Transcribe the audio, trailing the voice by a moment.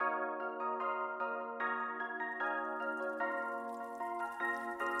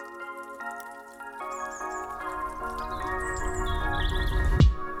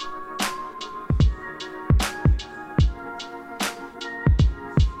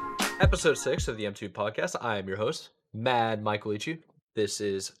Episode 6 of the M2 podcast. I am your host, Mad Michael Ichi. This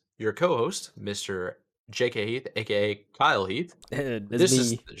is your co host, Mr. JK Heath, aka Kyle Heath. It's This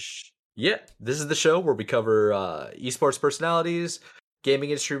is me. this is the show where we cover esports personalities,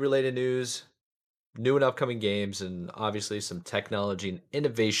 gaming industry related news, new and upcoming games, and obviously some technology and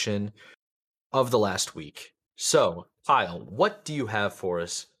innovation of the last week. So, Kyle, what do you have for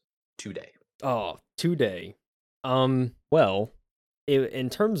us today? Oh, today. Well, in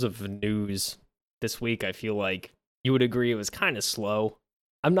terms of news this week, I feel like you would agree it was kind of slow.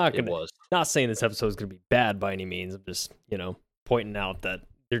 I'm not It gonna was. not saying this episode is gonna be bad by any means. I'm just pointing out that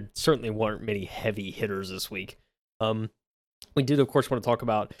there certainly weren't many heavy hitters this week. Um, we did of course want to talk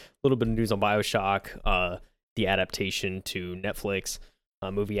about a little bit of news on BioShock, the adaptation to Netflix,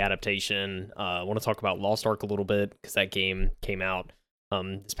 movie adaptation. I want to talk about Lost Ark a little bit because that game came out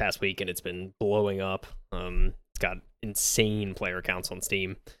this past week and it's been blowing up. It's got insane player counts on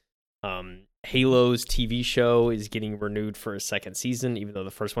Steam. Halo's TV show is getting renewed for a second season, even though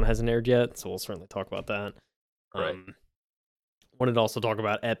the first one hasn't aired yet. So we'll certainly talk about that. Right. Wanted to also talk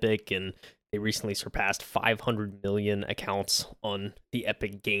about Epic, and they recently surpassed 500 million accounts on the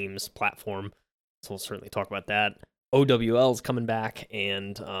Epic Games platform. So we'll certainly talk about that. OWL is coming back,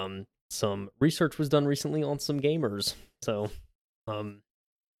 and some research was done recently on some gamers. So some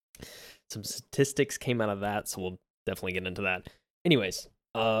statistics came out of that, so we'll definitely get into that. Anyways,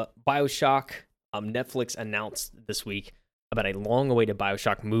 BioShock, Netflix announced this week about a long-awaited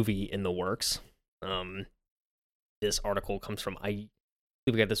BioShock movie in the works. This article comes from I think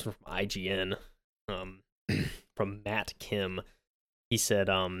we got this one from IGN, from Matt Kim. He said,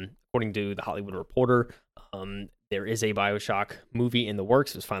 according to the Hollywood Reporter, there is a BioShock movie in the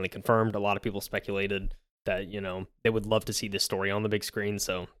works. It was finally confirmed. A lot of people speculated that, they would love to see this story on the big screen.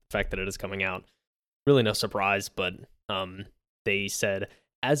 So the fact that it is coming out, really no surprise. But they said,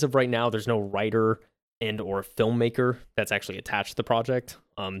 as of right now, there's no writer and or filmmaker that's actually attached to the project.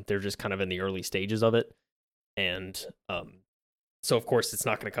 They're just kind of in the early stages of it. And so, of course, it's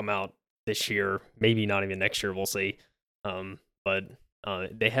not going to come out this year, maybe not even next year. We'll see. But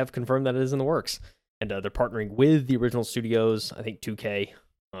they have confirmed that it is in the works. And they're partnering with the original studios, I think 2K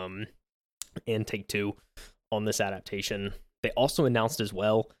and Take-Two, on this adaptation. They also announced as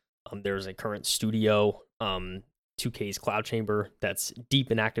well, there's a current studio, 2K's Cloud Chamber, that's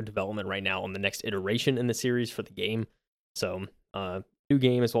deep in active development right now on the next iteration in the series for the game. So, new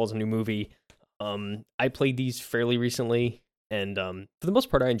game as well as a new movie. I played these fairly recently, and for the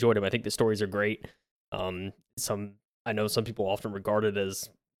most part, I enjoyed them. I think the stories are great. I know some people often regard it as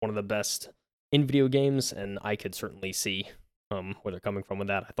one of the best in video games, and I could certainly see where they're coming from with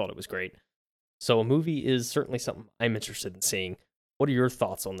that. I thought it was great. So a movie is certainly something I'm interested in seeing. What are your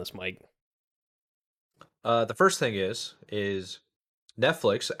thoughts on this, Mike? The first thing is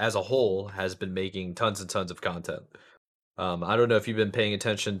Netflix as a whole has been making tons and tons of content. I don't know if you've been paying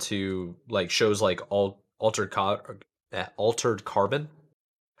attention to like shows like Altered Carbon. Have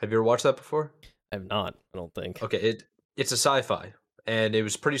you ever watched that before? I have not, I don't think. Okay, it's a sci-fi, and it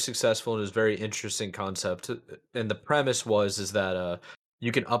was pretty successful, and it was a very interesting concept. And the premise is that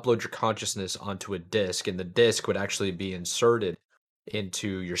you can upload your consciousness onto a disc, and the disc would actually be inserted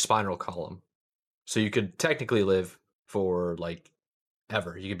into your spinal column. So you could technically live for like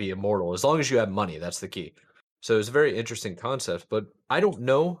ever. You could be immortal as long as you have money. That's the key. So it's a very interesting concept, but I don't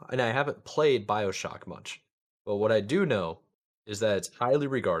know, and I haven't played BioShock much. But what I do know is that it's highly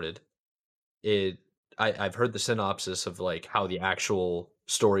regarded. It I've heard the synopsis of like how the actual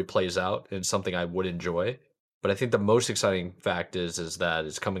story plays out, and it's something I would enjoy. But I think the most exciting fact is that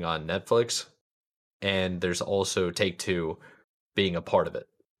it's coming on Netflix, and there's also Take Two being a part of it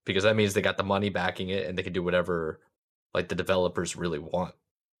because that means they got the money backing it and they can do whatever like the developers really want.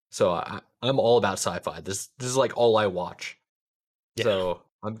 So I'm all about sci-fi. This is like all I watch. Yeah. So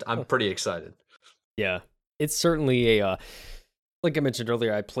I'm pretty excited. Yeah. It's certainly a like I mentioned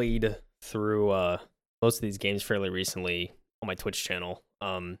earlier, I played through most of these games fairly recently on my Twitch channel.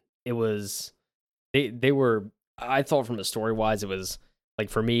 It was they were, I thought from the story wise, it was like,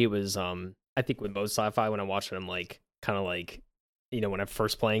 for me it was I think with most sci-fi, when I watch it, I'm like kind of like, when I'm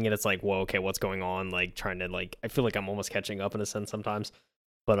first playing it, it's like, whoa, okay, what's going on? Like trying to, like, I feel like I'm almost catching up in a sense sometimes.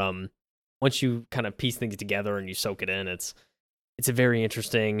 But once you kind of piece things together and you soak it in, it's a very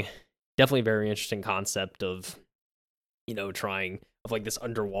interesting, definitely very interesting concept of, trying, of like this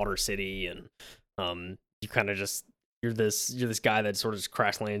underwater city. And you kind of just, you're this guy that sort of just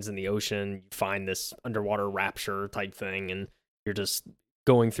crash lands in the ocean. You find this underwater rapture type thing, and you're just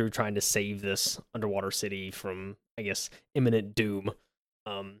going through trying to save this underwater city from, I guess, imminent doom.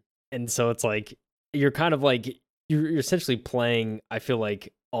 And so it's like you're kind of like, you're essentially playing, I feel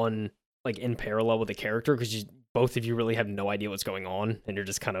like, on like in parallel with the character because both of you really have no idea what's going on, and you're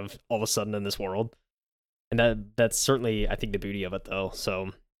just kind of all of a sudden in this world. And that's certainly, I think, the beauty of it though.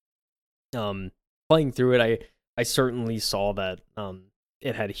 So playing through it, I certainly saw that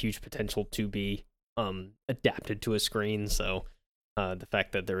it had huge potential to be adapted to a screen. So the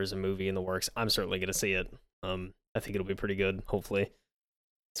fact that there is a movie in the works, I'm certainly going to see it. I think it'll be pretty good, hopefully,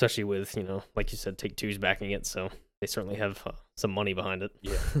 especially with, like you said, Take-Two's backing it, so they certainly have some money behind it.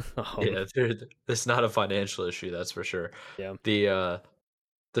 Yeah, yeah, dude, it's not a financial issue, that's for sure. Yeah.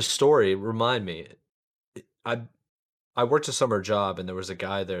 The story, remind me, I I worked a summer job and there was a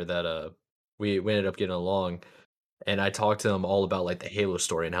guy there that we ended up getting along, and I talked to him all about like the Halo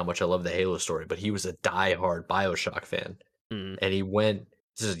story and how much I love the Halo story, but he was a diehard BioShock fan. Mm. And he went,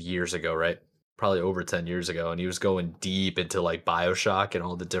 this is years ago, right? Probably over 10 years ago, and he was going deep into like BioShock and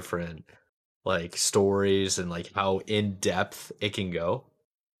all the different like stories and like how in depth it can go.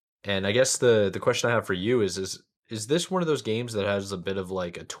 And I guess the question I have for you is this one of those games that has a bit of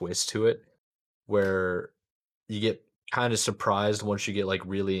like a twist to it where you get kind of surprised once you get like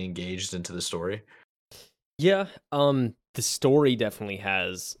really engaged into the story? Yeah, the story definitely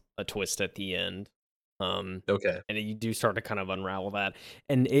has a twist at the end. Okay. And you do start to kind of unravel that.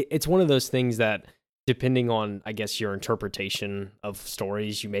 And it's one of those things that, depending on, I guess, your interpretation of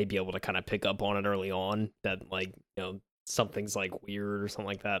stories, you may be able to kind of pick up on it early on that, like, something's like weird or something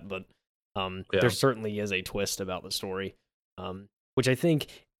like that. But Yeah. there certainly is a twist about the story, which I think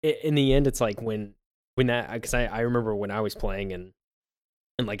in the end, it's like when that, because I remember when I was playing and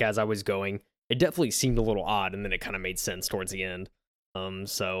like as I was going, it definitely seemed a little odd, and then it kind of made sense towards the end.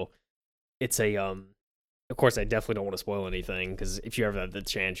 So it's a of course, I definitely don't want to spoil anything because if you ever have the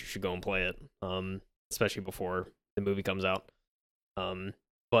chance, you should go and play it, especially before the movie comes out.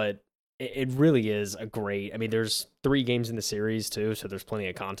 But it really is a great. I mean, there's 3 games in the series too, so there's plenty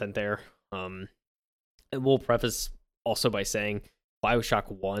of content there. And we'll preface also by saying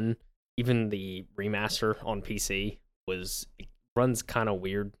BioShock 1, even the remaster on PC it runs kind of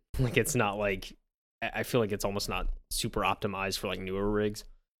weird. Like it's not like I feel like it's almost not super optimized for like newer rigs.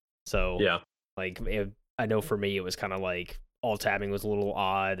 So Yeah. like I know for me it was kind of like all tabbing was a little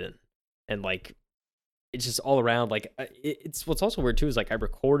odd and like it's just all around like it's what's also weird too is like I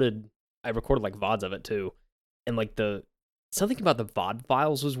recorded like VODs of it too, and like something about the VOD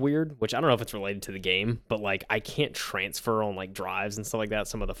files was weird, which I don't know if it's related to the game, but like I can't transfer on like drives and stuff like that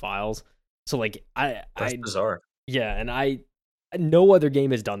some of the files. So like That's bizarre. yeah, and no other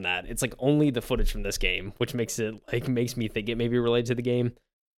game has done that. It's like only the footage from this game, which makes me think it may be related to the game.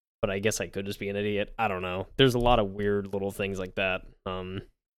 But I guess I could just be an idiot. I don't know. There's a lot of weird little things like that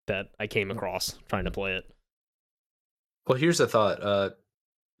that I came across trying to play it. Well, here's the thought.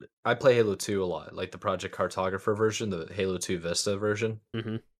 I play Halo 2 a lot, like the Project Cartographer version, the Halo 2 Vista version.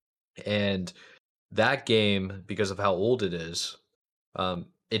 Mm-hmm. And that game, because of how old it is,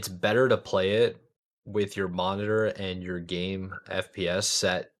 it's better to play it with your monitor and your game FPS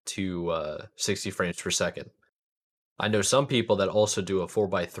set to 60 frames per second. I know some people that also do a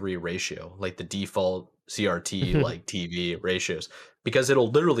 4:3 ratio, like the default CRT, like TV ratios, because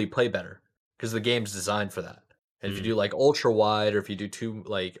it'll literally play better because the game's designed for that. And if you Mm. do like ultra wide or if you do too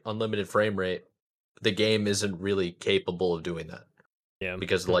like unlimited frame rate, the game isn't really capable of doing that Yeah.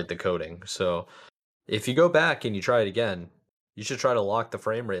 because of like the coding. So if you go back and you try it again, you should try to lock the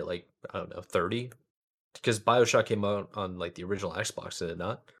frame rate like I don't know 30 because BioShock came out on like the original Xbox, did it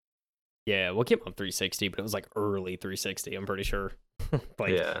not? Yeah, well, it came on 360, but it was like early 360, I'm pretty sure.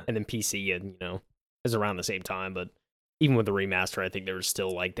 Like, Yeah. and then PC, and it was around the same time. But even with the remaster, I think there was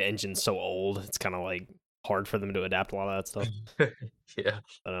still like the engine's so old, it's kind of like hard for them to adapt a lot of that stuff. Yeah.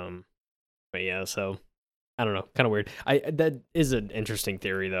 But yeah, so I don't know, kind of weird. That is an interesting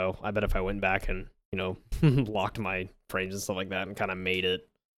theory though. I bet if I went back and locked my frames and stuff like that and kind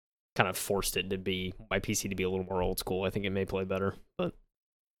of forced it to be my PC to be a little more old school, I think it may play better. But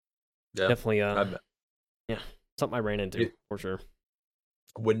Yeah. definitely, yeah, something I ran into It for sure.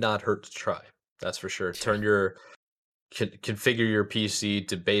 would not hurt to try. That's for sure. Turn your configure your PC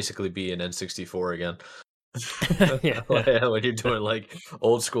to basically be an N64 again. Yeah, When you're doing like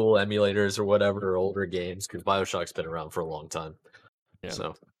old school emulators or whatever or older games, because Bioshock's been around for a long time. yeah,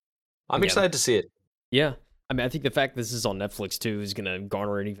 So I'm yeah, excited to see it. yeah. I mean, I think the fact this is on Netflix too is gonna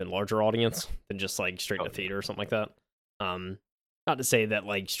garner an even larger audience than just like straight Oh, to theater or something like that. Not to say that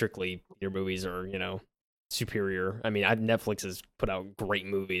like strictly theater movies are superior. I mean, Netflix has put out great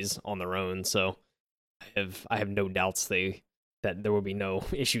movies on their own, so I have no doubts that there will be no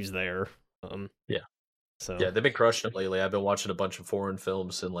issues there. yeah. So Yeah, they've been crushing it lately. I've been watching a bunch of foreign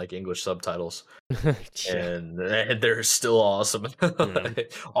films in like English subtitles, yeah, and they're still awesome. yeah,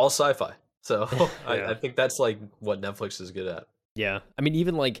 All sci-fi. So yeah. I think that's like what Netflix is good at. Yeah. I mean,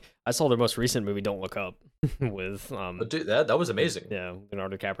 even like I saw their most recent movie, Don't Look Up, with But dude, that was amazing. yeah,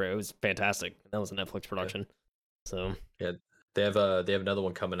 Leonardo DiCaprio. It was fantastic. That was a Netflix Yeah. production. So Yeah, they have another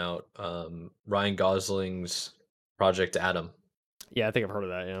one coming out. Ryan Gosling's Project Adam. yeah, I think I've heard of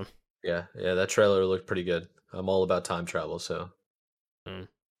that. Yeah. Yeah, that trailer looked pretty good. I'm all about time travel, so Mm.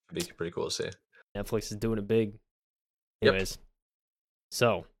 it'd be pretty cool to see. Netflix is doing it big. Yep. Anyways,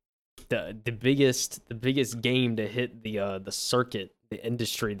 so the biggest game to hit the circuit, the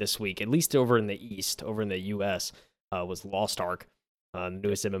industry this week, at least over in the East, over in the US, was Lost Ark, the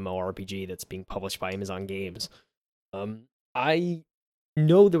newest MMORPG that's being published by Amazon Games. I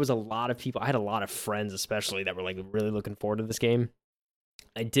know there was a lot of people. I had a lot of friends, especially, that were like really looking forward to this game.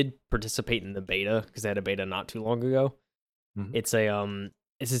 I did participate in the beta because I had a beta not too long ago. Mhm.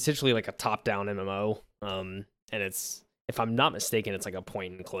 It's essentially like a top-down MMO. And it's, if I'm not mistaken, it's like a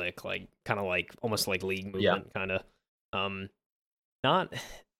point and click, like kind of like almost like League Yeah. movement kind of. Um, not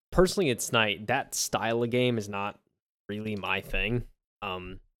personally, it's not that style of game is not really my thing.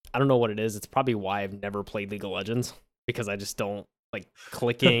 I don't know what it is. It's probably why I've never played League of Legends, because I just don't like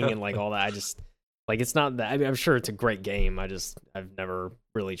clicking and like all that. I just like, it's not that. I mean, I'm sure it's a great game. I've never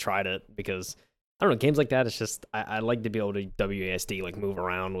really tried it because I don't know, games like that. It's just I like to be able to WASD, like move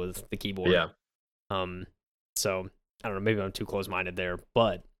around with the keyboard. Yeah. Um, so I don't know. Maybe I'm too close minded there,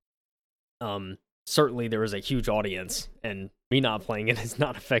 but certainly there is a huge audience, and me not playing it has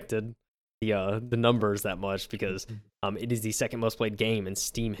not affected the numbers that much, because it is the second most played game in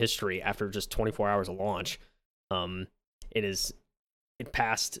Steam history after just 24 hours of launch. Um, it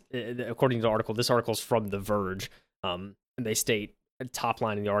passed, according to the article. This article is from The Verge. And they state, top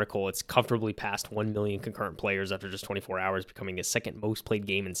line in the article, it's comfortably past 1 million concurrent players after just 24 hours, becoming the second most played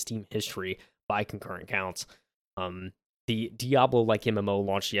game in Steam history by concurrent counts. The Diablo-like MMO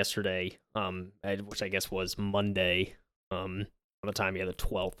launched yesterday, which I guess was Monday, on the time, the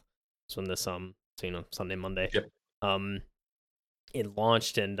 12th. So when this Sunday, Monday. Yep. It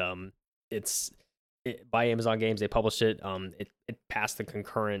launched, and by Amazon Games. They published it. It passed the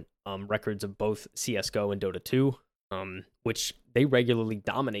concurrent records of both CS:GO and Dota 2, which they regularly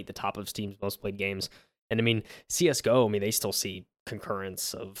dominate the top of Steam's most played games. And I mean, CS:GO, I mean, they still see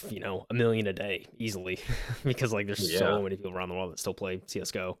concurrence of 1 million a day easily, because like there's Yeah. so many people around the world that still play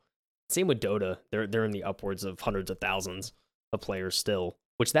CS:GO. Same with Dota. They're in the upwards of hundreds of thousands of players still,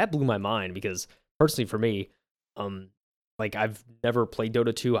 which that blew my mind, because personally for me, like I've never played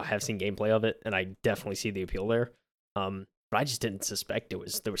Dota 2. I have seen gameplay of it, and I definitely see the appeal there. But I just didn't suspect there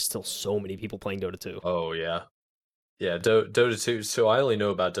was still so many people playing Dota 2. Oh yeah. Yeah, Dota 2. So I only know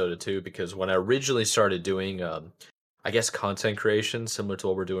about Dota 2 because when I originally started doing I guess content creation similar to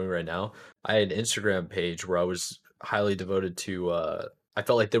what we're doing right now, I had an Instagram page where I was highly devoted to I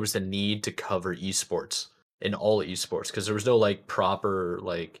felt like there was a need to cover esports in all esports because there was no like proper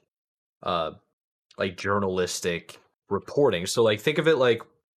uh like journalistic reporting. So like think of it like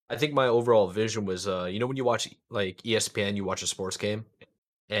I think my overall vision was when you watch like ESPN, you watch a sports game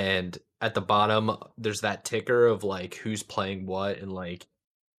and at the bottom there's that ticker of like who's playing what and like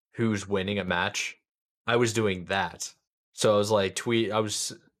who's winning a match. I was doing that. So I was like I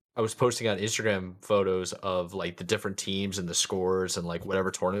was posting on Instagram photos of like the different teams and the scores and like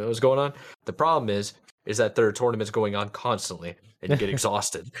whatever tournament was going on. The problem is that there are tournaments going on constantly and you get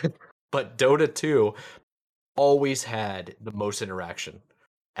exhausted. But Dota 2 always had the most interaction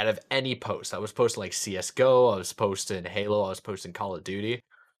out of any post. I was posting like CS:GO, I was posting Halo, I was posting Call of Duty.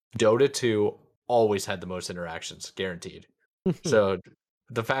 Dota 2 always had the most interactions, guaranteed. So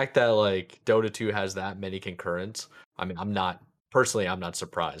the fact that like Dota 2 has that many concurrents, I mean, I'm not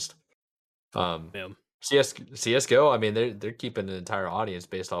surprised. Um Yeah. CS:GO, I mean, they're keeping an entire audience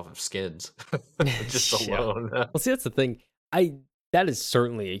based off of skins just Yeah. alone. Well, see, that's the thing. That is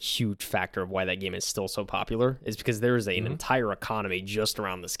certainly a huge factor of why that game is still so popular, is because there is an Mhm. entire economy just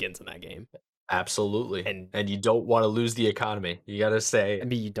around the skins in that game. Absolutely. And And you don't want to lose the economy. You got to I say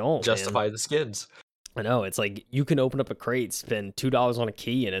mean, you don't, man. justify the skins. I know, it's like you can open up a crate, spend $2 on a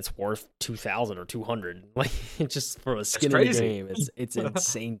key, and it's worth 2,000 or 200. Like, just for a skin in the crazy. game, it's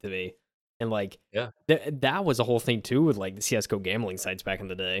insane to me. And like Yeah. that was a whole thing too with like the CS:GO gambling sites back in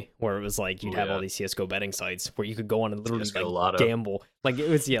the day, where it was like you'd Oh have all yeah. these CS:GO betting sites where you could go on and literally CS:GO like Lotto. gamble. Like it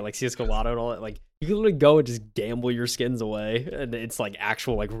was, yeah, like CS:GO Lotto and all that. Like you could literally go and just gamble your skins away, and it's like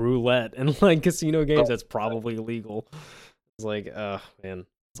actual like roulette and like casino games. That's probably illegal. It's like, man,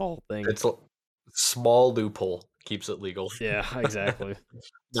 it's a whole thing. It's a small loophole keeps it legal. Yeah, exactly.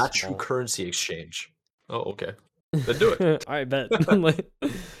 Not true Small. currency exchange. Oh, okay. Then do it. I bet. Like, Yeah,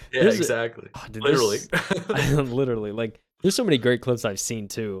 there's exactly. oh, dude, Literally. there's literally like there's so many great clips I've seen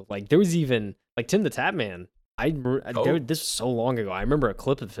too. Like there was even like Tim the Tap Man. Oh, This was so long ago. I remember a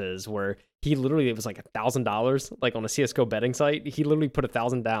clip of his where he literally it was like $1,000 like on a CS:GO betting site. He literally put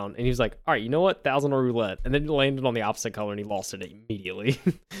 1,000 down and he was like, "All right, you know what? 1,000 on roulette," and then it landed on the opposite color and he lost it immediately.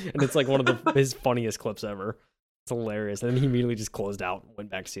 And it's like one of his funniest clips ever. It's hilarious. And then he immediately just closed out and went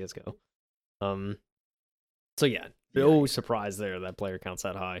back to CS:GO. Um, so yeah, no surprise there that player counts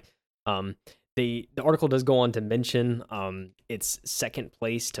that high. Um, the article does go on to mention it's second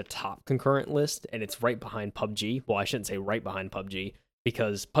place to top concurrent list, and it's right behind PUBG. Well, I shouldn't say right behind PUBG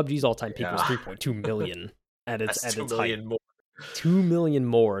because PUBG's all-time peak was yeah. 3.2 million at its That's at two its height. million more. 2 million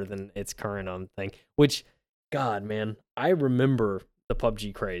more than its current thing. Which, God, man, I remember the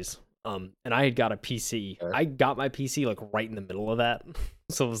PUBG craze. And I had got a PC. Okay. I got my PC like right in the middle of that.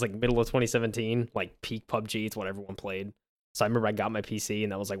 So it was like middle of 2017, like peak PUBG. It's what everyone played. So I remember I got my PC,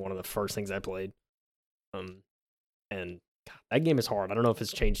 and that was like one of the first things I played. And God, that game is hard. I don't know if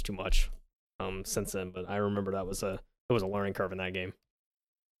it's changed too much since then, but I remember it was a learning curve in that game.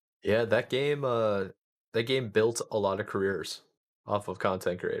 Yeah, that game built a lot of careers off of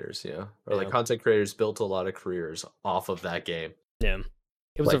content creators, or like Yeah, content creators built a lot of careers off of that game. yeah.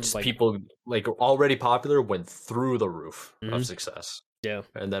 It was Like a just like, people like already popular went through the roof of mhm, success. yeah,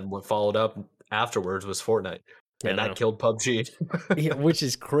 And then what followed up afterwards was Fortnite. yeah, And no. that killed PUBG. Yeah, which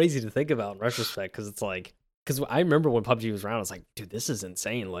is crazy to think about in retrospect because it's like, because I remember when PUBG was around, I was like, dude, this is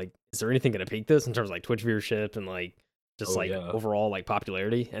insane. Like, is there anything going to peak this in terms of like Twitch viewership and like just Oh like yeah. overall like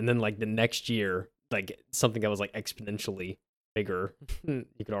popularity? And then like the next year, like something that was like exponentially bigger, you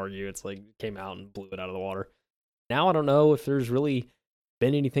could argue it's like came out and blew it out of the water. Now I don't know if there's really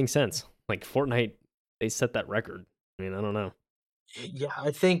been anything since. Like Fortnite, they set that record. I mean, I don't know. Yeah,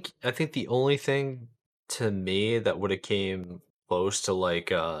 I think the only thing to me that would have came close to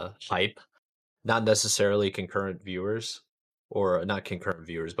like hype, not necessarily concurrent viewers or not concurrent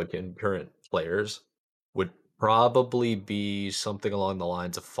viewers, but concurrent players would probably be something along the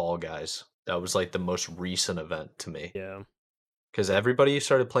lines of Fall Guys. That was like the most recent event to me Yeah, because everybody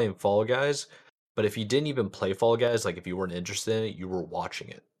started playing Fall Guys, but if you didn't even play Fall Guys, like if you weren't interested in it, you were watching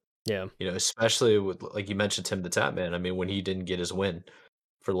it. yeah, Especially with like you mentioned Tim the Tap Man. I mean, when he didn't get his win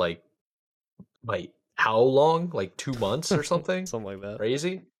for like how long? Like 2 months or something? something like that.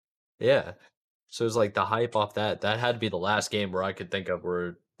 Crazy? Yeah. So it was like the hype off that. That had to be the last game where I could think of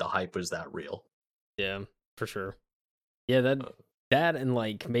where the hype was that real. Yeah, for sure. Yeah, Uh, that and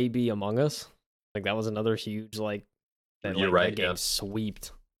like maybe Among Us. Like that was another huge You're that right. game Yeah.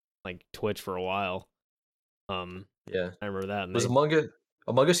 sweeped like Twitch for a while. Yeah. I remember that and Was they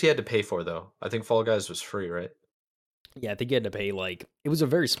Among Us you had to pay for though. I think Fall Guys was free, right? yeah, I think you had to pay like it was a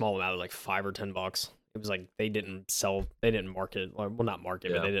very small amount, it was like $5 or $10. It was like they didn't market or well not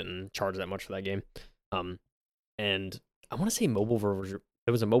market, but Yeah. they didn't charge that much for that game. Um and I want to say mobile version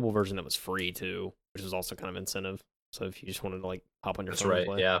there was a mobile version that was free too, which was also kind of incentive. So if you just wanted to like hop on your That's phone and right.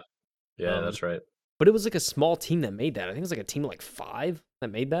 play. Yeah. Yeah, Um that's right. But it was like a small team that made that. I think it was like a team of like 5 that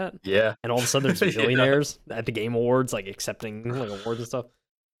made that. Yeah. And all of a sudden there's Yeah. millionaires at the Game Awards, like accepting like awards and stuff.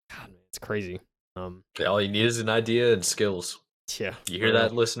 God, man, it's crazy. Yeah, all you need is an idea and skills. Yeah, You for hear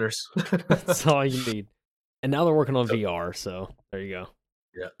that, real. listeners? That's all you need. And now they're working on So VR, so there you go.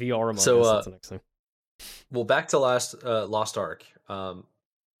 yeah. VR Among So Us, that's the next thing. well, back to Lost Ark.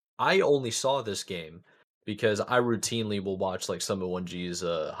 I only saw this game because I routinely will watch like some of 1G's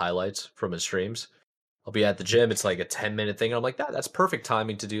highlights from his streams. I'll be at the gym, it's like a 10-minute thing, and I'm like, that's perfect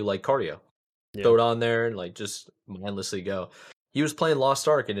timing to do like cardio. Yeah. Throw it on there and like just mindlessly go. He was playing Lost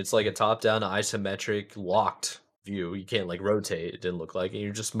Ark and it's like a top-down isometric locked view. You can't like rotate, it didn't look like, and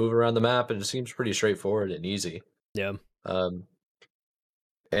you're just moving around the map and it seems pretty straightforward and easy. Yeah. Um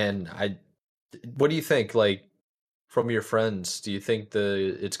and I what do you think like from your friends? Do you think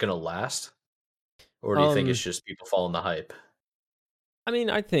it's gonna last? Or do you think it's Um just people following the hype? I mean,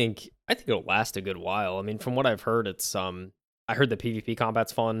 I think it'll last a good while. I mean, from what I've heard, it's I heard the PvP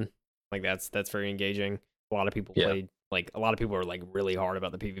combat's fun. Like that's very engaging. A lot of people Yeah. played like a lot of people are like really hard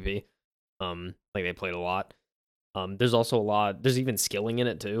about the PvP. Like they played a lot. There's also a lot there's even skilling in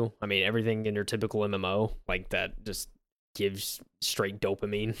it too. I mean, everything in your typical MMO, like that just gives straight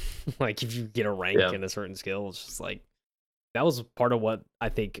dopamine. Like if you get a rank Yeah. in a certain skill, it's just like that was part of what I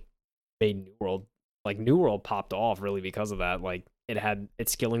think made New World popped off really because of that. Like it had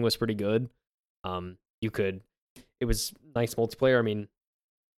its skilling was pretty good. You could it was nice multiplayer. I mean,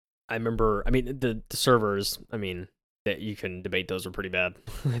 the servers, I mean, that you can debate those are pretty bad.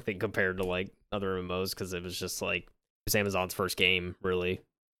 I think compared to like other MMOs because it was just like it was Amazon's first game really.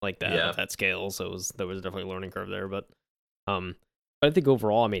 like that at Yeah. that scale. So there was definitely a learning curve there. Um, but I think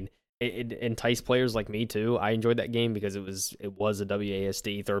overall, I mean, it enticed players like me too. I enjoyed that game because it was a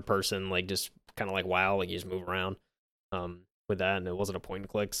WASD third person, like just kind of like WoW, like you just move around with that, and it wasn't a point and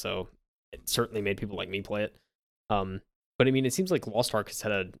click, so it certainly made people like me play it. But I mean, it seems like Lost Ark has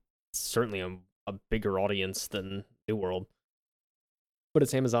had certainly a bigger audience than New World, but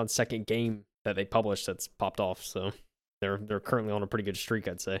it's Amazon's second game that they published that's popped off, so they're currently on a pretty good streak,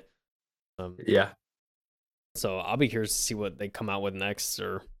 I'd say. Um, Yeah. so I'll be curious to see what they come out with next,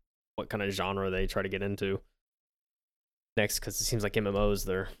 or what kind of genre they try to get into next, because it seems like MMOs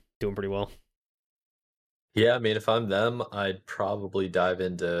they're doing pretty well. Yeah, I mean, if I'm them, I'd probably dive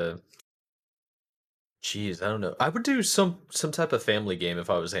into. Jeez, I don't know. I would do some type of family game if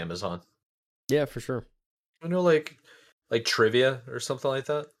I was Amazon. Yeah, for sure. Like trivia or something like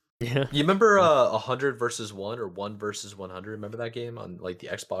that. Yeah. You remember 100 versus 1 or 1 versus 100? Remember that game on like the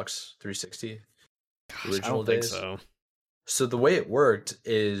Xbox 360 Gosh, I original don't think days? so. So the way it worked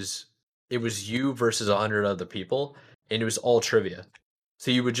is it was you versus 100 other people, and it was all trivia. So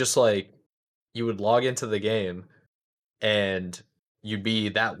you would just like you would log into the game, and you'd be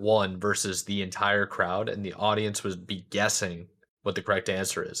that one versus the entire crowd, and the audience would be guessing what the correct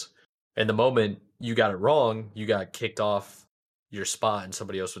answer is. And the moment you got it wrong, you got kicked off your spot, and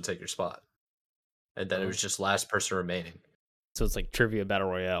somebody else would take your spot. And then it Oh, was just last person remaining. so it's like trivia battle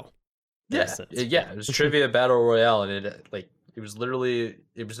royale in a sense. Yeah, it was trivia battle royale, and it was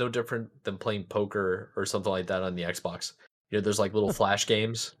no different than playing poker or something like that on the Xbox. There's like little Huh. flash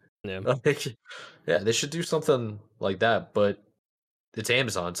games. Yeah. Like, yeah, they should do something like that, but it's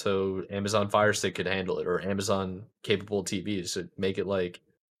Amazon, so Amazon Fire Stick could handle it, or Amazon capable TVs to make it like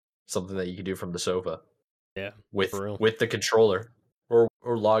something that you can do from the sofa Yeah. with For real. with the controller, or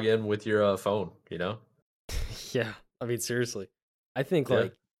log in with your phone. Yeah. I mean, seriously. I think Yeah,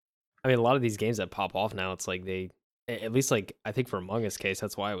 like I mean a lot of these games that pop off now, it's like at least like I think for Among Us case,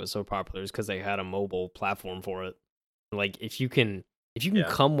 that's why it was so popular, is because they had a mobile platform for it. Like if you can yeah.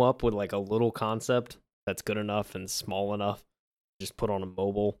 come up with like a little concept that's good enough and small enough, just put on a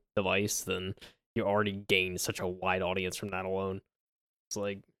mobile device, then you already gain such a wide audience from that alone. It's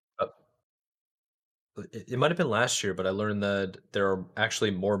like, Uh, it might have been last year, but I learned that there are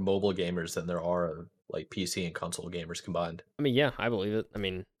actually more mobile gamers than there are like PC and console gamers combined. I mean, yeah, I believe it. I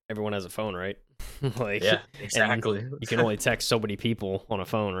mean, everyone has a phone, right? Yeah, Like, and exactly. you can only text so many people on a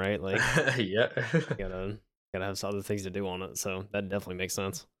phone, right? Like, Yeah. you gotta have some other things to do on it. So that definitely makes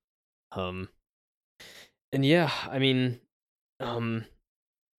sense. Um, and yeah, um,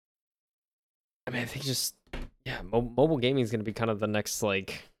 I think just yeah, mobile gaming is gonna be kind of the next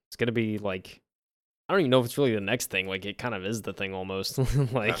like it's gonna be like I don't even know if it's really the next thing. Like, it kind of is the thing almost. Yeah.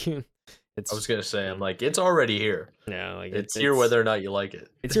 Like, I was it's gonna say, I'm um, like, it's already here. yeah, like It's here whether or not you like it.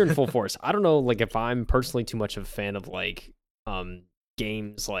 it's here in full force. I don't know, like if I'm personally too much of a fan of like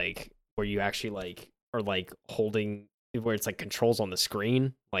games like where you actually like are like holding where it's like controls on the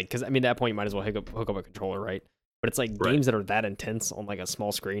screen. Like, because I mean, at that point you might as well hook up a controller, right? But it's like Right. games that are that intense on like a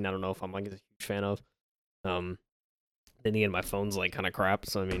small screen. I don't know if I'm like a huge fan of. Um, then again, my phone's like kind of crap.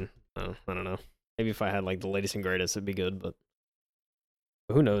 So I mean, I don't know. Maybe if I had like the latest and greatest, it'd be good. But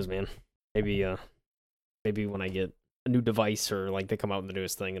who knows, man? Maybe maybe when I get a new device or like they come out with the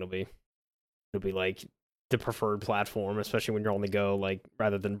newest thing, it'll be like the preferred platform, especially when you're on the go, like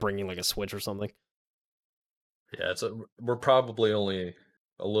rather than bringing like a Switch or something. Yeah, we're probably only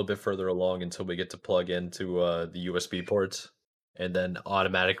a little bit further along until we get to plug into the USB ports and then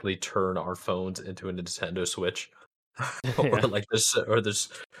automatically turn our phones into a Nintendo Switch. Or Yeah, like this or this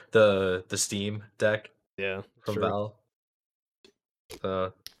the Steam Deck yeah, it's from true. Valve. Uh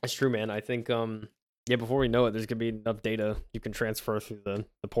It's true, man. I think yeah, before we know it, there's gonna be enough data you can transfer through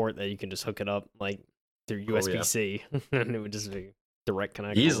the port that you can just hook it up like through oh USB yeah. C, and it would just be direct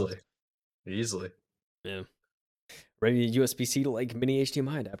connect almost. Easily. Easily. Yeah, maybe USB C to like mini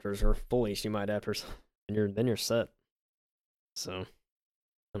HDMI adapters or full HDMI adapters, and you're set. So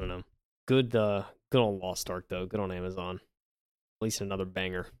I don't know. Good on Lost Ark though. Good on Amazon. At least another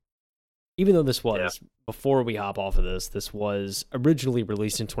banger. Even though this Yeah. was before we hop off of this was originally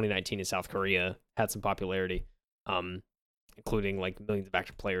released in 2019 in South Korea, had some popularity, um, including like millions of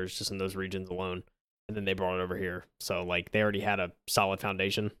active players just in those regions alone. And then they brought it over here, so like they already had a solid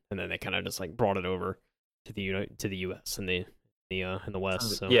foundation, and then they kind of just like brought it over to the U.S. and the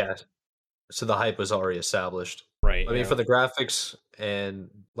West. So Yeah. So the hype was already established. right, I mean, yeah, for the graphics and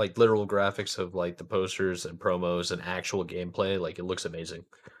like literal graphics of like the posters and promos and actual gameplay, like it looks amazing.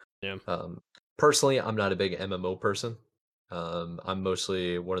 yeah, Um, Personally, I'm not a big MMO person. I'm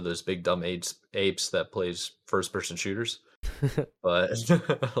mostly one of those big dumb apes that plays first person shooters. but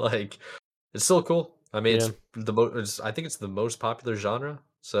like it's still cool. I mean, Yeah. I think it's the most popular genre,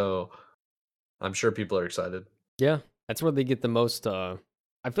 so I'm sure people are excited. Yeah. That's where they get the most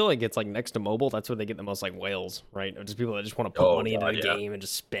I feel like it's like next to mobile, that's where they get the most like whales, right? Or just people that just want to put Oh money into god, the yeah. game and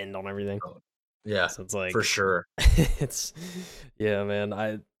just spend on everything. Oh, yeah, So it's for like sure. it's yeah, man.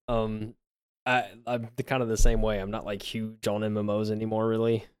 I'm kind of the same way. I'm not like huge on MMOs anymore,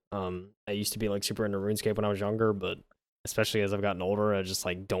 really. I used to be like super into RuneScape when I was younger, but especially as I've gotten older, I just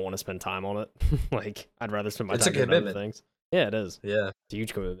like don't want to spend time on it. Like I'd rather spend my It's a time doing other commitment. things. Yeah, it is. Yeah. It's a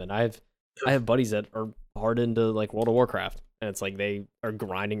huge commitment. I have buddies that are hard into like World of Warcraft, and it's like they are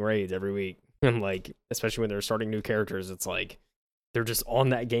grinding raids every week. And like, especially when they're starting new characters, it's like they're just on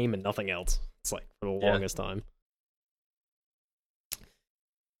that game and nothing else. It's like for the Yeah. longest time.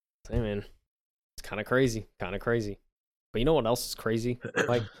 Hey man, it's kind of crazy, kind of crazy. But you know what else is crazy?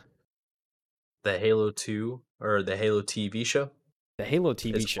 Like The Halo 2 or the Halo TV show the Halo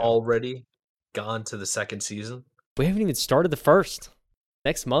TV is show. already gone to the second season. We haven't even started the first.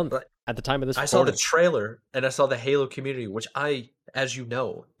 Next month, But at the time of this I saw the recording. trailer and I saw the Halo community, which as you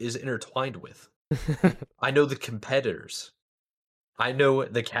know, is intertwined with. I know the competitors. I know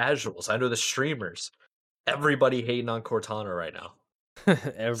the casuals. I know the streamers. Everybody hating on Cortana right now. Said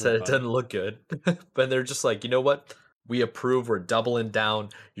it Everybody. doesn't look good. But they're just like, you know what? We approve. We're doubling down.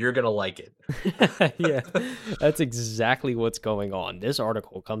 You're gonna like it. Yeah, that's exactly what's going on. This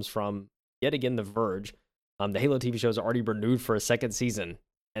article comes from yet again The Verge. The Halo TV show is already renewed for a second season,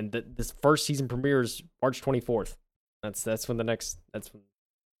 and this first season premieres March 24th. That's when the next. That's when,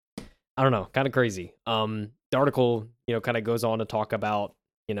 I don't know, kind of crazy. The article kind of goes on to talk about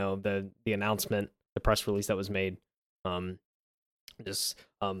the announcement, the press release that was made. Um, just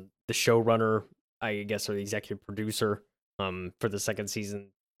the showrunner, I guess, or the executive producer for the second season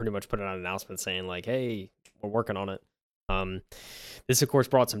pretty much put out an announcement saying like, hey, we're working on it. um this of course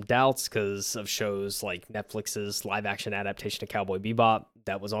brought some doubts because of shows like Netflix's live action adaptation of Cowboy Bebop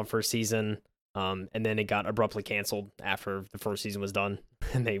that was on first season, and then it got abruptly canceled after the first season was done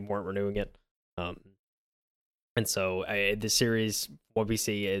and they weren't renewing it. And so this series, what we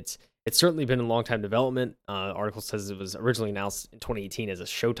see, it's certainly been a long time development. Article says it was originally announced in 2018 as a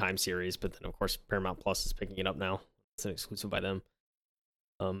Showtime series, but then of course Paramount Plus is picking it up now. It's an exclusive by them.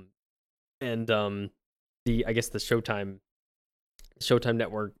 Um, and the I guess the Showtime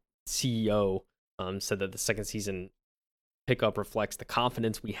Network CEO said that the second season pickup reflects the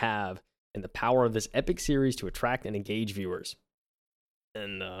confidence we have in the power of this epic series to attract and engage viewers.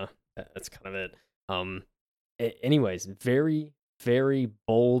 And that's kind of it. Anyways, very, very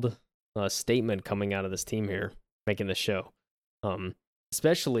bold statement coming out of this team here, making the show.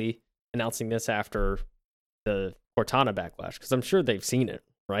 Especially announcing this after the Cortana backlash, because I'm sure they've seen it,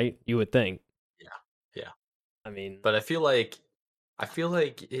 right? You would think. Yeah. Yeah. I mean, But I feel like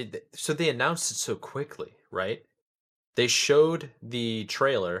so they announced it so quickly, right? They showed the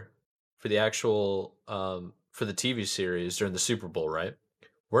trailer for the actual for the TV series during the Super Bowl, right?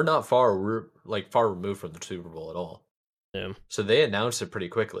 We're not far removed from the Super Bowl at all. yeah, So they announced it pretty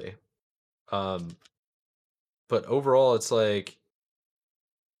quickly. Um but overall it's like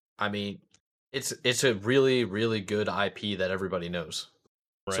I mean it's a really really good IP that everybody knows.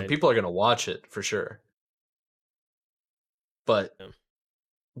 So right. people are going to watch it for sure. But Yeah.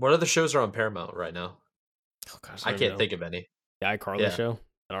 what other shows are on Paramount right now? Oh gosh, I I don't even can't know. think of any. The iCarly Yeah. show,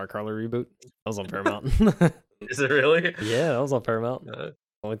 the iCarly reboot, that was on Paramount. Is it really? Yeah, that was on Paramount. Uh,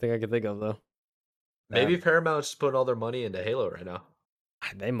 Only thing I could think of though. That maybe Paramount's putting all their money into Halo right now.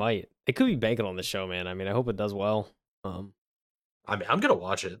 they might. They could be banking on the show, man. I mean, I hope it does well. Um, I mean, I'm gonna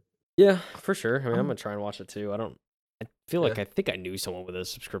watch it. yeah, for sure. I mean, I'm Um, gonna try and watch it too. I feel yeah. like I think I knew someone with a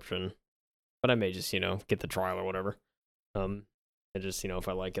subscription, but I may just get the trial or whatever. And just if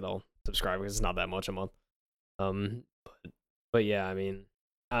I like it, I'll subscribe because it's not that much a month. But yeah, I mean,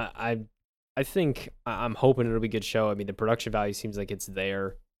 I think I'm hoping it'll be a good show. I mean, the production value seems like it's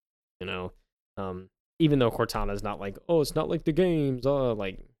there. You know, even though Cortana's not like, oh, it's not like the games.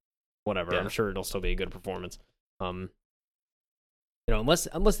 Like whatever. I'm Yeah. sure it'll still be a good performance.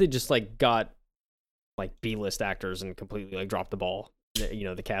 Unless they just like got like B-list actors and completely like dropped the ball.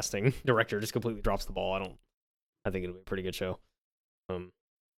 The casting director just completely drops the ball. I think it'll be a pretty good show. Um,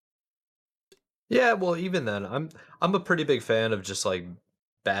 Yeah, well, even then, I'm a pretty big fan of just like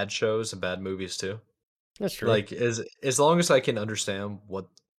bad shows and bad movies too. that's true. Like as long as I can understand what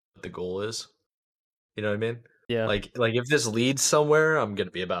the goal is, you know what I mean? Yeah. Like if this leads somewhere, I'm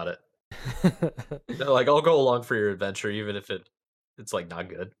gonna be about it. Like I'll go along for your adventure, even if it's like not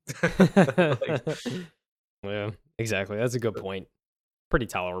good. Like Yeah, exactly. That's a good point. Pretty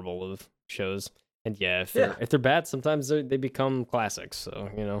tolerable of shows. And yeah, Yeah. if they're bad, sometimes they become classics. So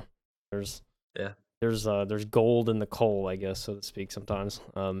there's Yeah. there's gold in the coal, I guess, so to speak. Sometimes.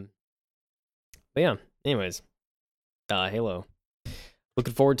 But yeah. Anyways, Halo.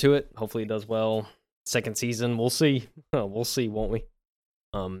 Looking forward to it. Hopefully, it does well. Second season, we'll see. We'll see, won't we?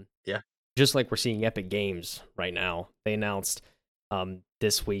 Yeah. Just like we're seeing Epic Games right now, they announced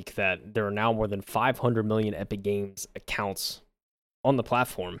this week that there are now more than 500 million Epic Games accounts on the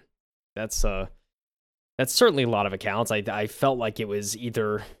platform. That's certainly a lot of accounts. I felt like it was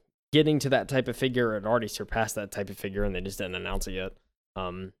either getting to that type of figure or it already surpassed that type of figure, and they just didn't announce it yet.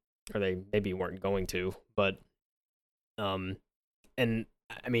 Or they maybe weren't going to. But and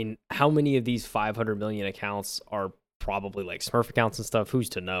I mean, how many of these 500 million accounts are probably like Smurf accounts and stuff? Who's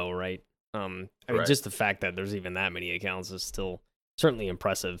to know, right? I mean, Right. just the fact that there's even that many accounts is still certainly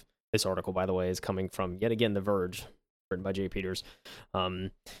impressive. This article, by the way, is coming from yet again The Verge, written by Jay Peters.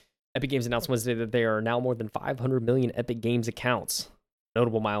 Epic Games announced Wednesday that there are now more than 500 million Epic Games accounts.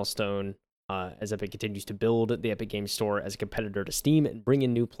 Notable milestone as Epic continues to build the Epic Games Store as a competitor to Steam and bring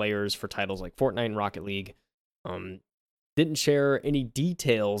in new players for titles like Fortnite and Rocket League. Didn't share any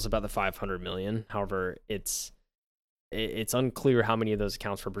details about the 500 million. However, it's unclear how many of those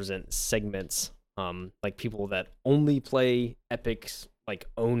accounts represent segments, like people that only play Epic's like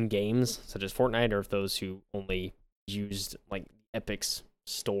own games, such as Fortnite, or if those who only used like Epic's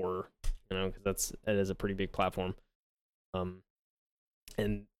store, because that is a pretty big platform.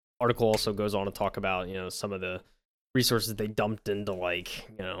 And article also goes on to talk about some of the resources they dumped into the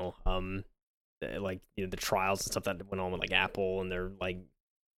trials and stuff that went on with like Apple and their like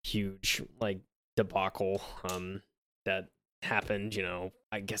huge like debacle that happened,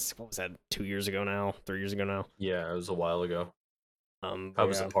 I guess what was that 2 years ago now, 3 years ago now. Yeah, it was a while ago. I But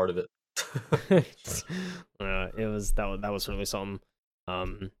was a part of it. it was that was really something.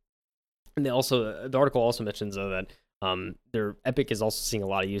 And the article also mentions though that their Epic is also seeing a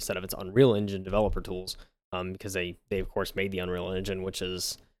lot of use out of its Unreal Engine developer tools, because they of course made the Unreal Engine, which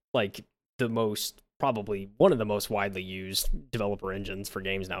is like probably one of the most widely used developer engines for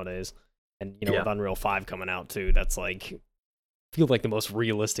games nowadays. And with Unreal 5 coming out too, that's like feel like the most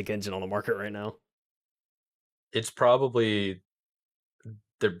realistic engine on the market right now. It's probably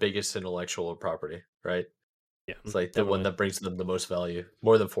their biggest intellectual property, right? Yeah, It's like the one definitely. that brings them the most value,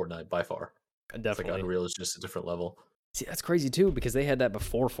 more than Fortnite by far. It's like Definitely. Unreal is just a different level. See, that's crazy too, because they had that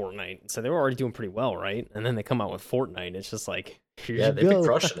before Fortnite, so they were already doing pretty well, right? And then they come out with Fortnite. It's just like, here you They've been go.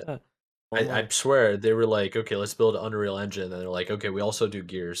 crushing it. I swear they were like, okay, let's build an Unreal Engine, and they're like, okay, we also do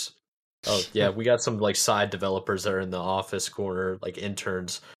Gears. Oh yeah, we got some like side developers that are in the office corner, like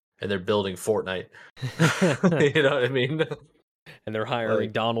interns, and they're building Fortnite. You know what I mean? And they're hiring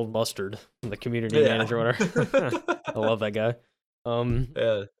Like, Donald Mustard, the community manager, whatever. I love that guy.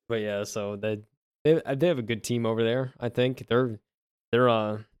 Yeah. But yeah, so they have a good team over there. I think they're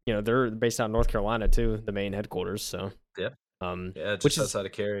they're based out in North Carolina too, the main headquarters. So Yeah. Yeah, which just is outside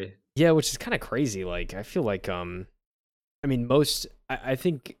of Cary. which is kind of crazy. Like I feel like I mean I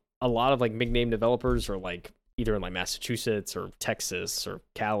think a lot of like big name developers are like either in like Massachusetts or Texas or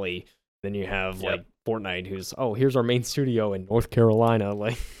Cali. Then you have like Fortnite, who's here's our main studio in North Carolina.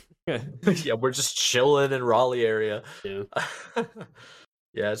 Like Yeah, we're just chilling in Raleigh area. Yeah.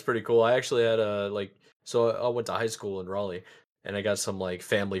 Yeah, it's pretty cool. I actually had so I went to high school in Raleigh, and I got some like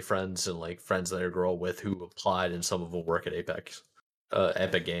family friends and like friends that I grew up with who applied, and some of them work at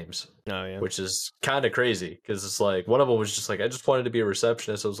Epic Games, Oh yeah. which is kind of crazy because it's like one of them was just like, I just wanted to be a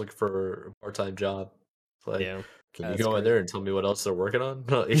receptionist. I was looking for a part-time job. It's like, Yeah. can you That's go in crazy. there and tell me what else they're working on?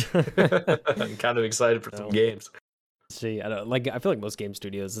 I'm kind of excited for some games. See, I feel like most game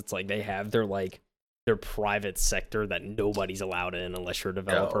studios, it's like they have their private sector that nobody's allowed in unless you're a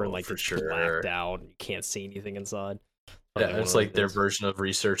developer, and like for it's sure. blacked out. You can't see anything inside. Yeah, it's like their version of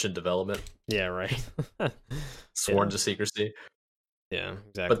research and development. Yeah, right. Sworn to secrecy. Yeah,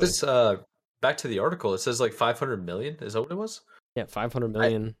 exactly. But this back to the article, it says like 500 million. Is that what it was? Yeah, 500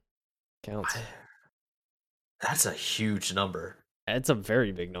 million counts. That's a huge number. It's a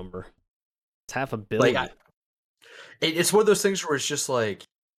very big number. It's $500 million. Like, it's one of those things where it's just like,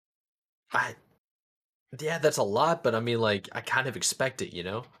 yeah, that's a lot, but I mean, like, I kind of expect it,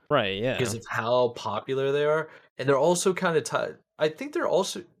 Right? Yeah, because of how popular they are, and they're also kind of. I think they're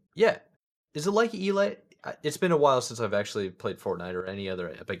also, yeah. Is it like EA? It's been a while since I've actually played Fortnite or any other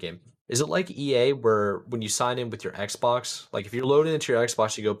Epic game. Is it like EA where when you sign in with your Xbox, like if you're loading into your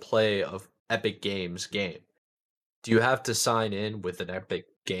Xbox, you go play a Epic Games game? Do you have to sign in with an Epic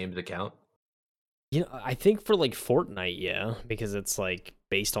Games account? I think for like Fortnite, yeah, because it's like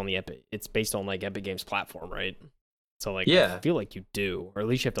based on it's based on like Epic Games platform, right? So like, Yeah. I feel like you do, or at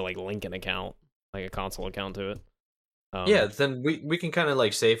least you have to like link an account. like a console account to it. Yeah, then we can kind of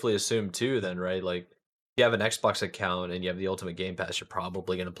like safely assume too, then, right? Like, you have an Xbox account and you have the Ultimate Game Pass, you're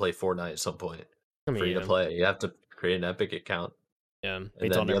probably gonna play Fortnite at some point, I mean, free to yeah, play. You have to create an Epic account, yeah, and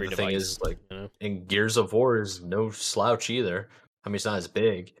it's then on the every other thing device. is like, You know, in Gears of War is no slouch either. I mean, it's not as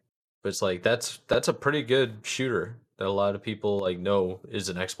big, but it's like that's a pretty good shooter that a lot of people like know is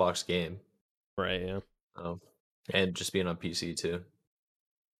an Xbox game. right? Yeah, Um, and just being on PC too.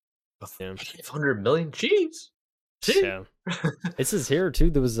 yeah, 500 million? Jeez. Jeez. yeah. It says here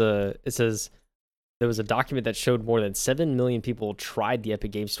too. It says there was a document that showed more than 7 million people tried the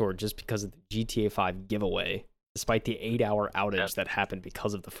Epic Game Store just because of the GTA 5 giveaway, despite the 8-hour Yeah. outage that happened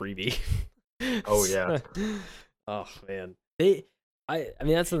because of the freebie. Oh yeah. Oh man. I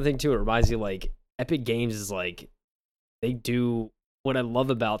mean that's the thing too. It reminds you like Epic Games is like they do what I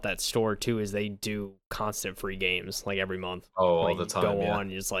love about that store too is they do constant free games like every month. Oh, all Like the you time, go yeah. on,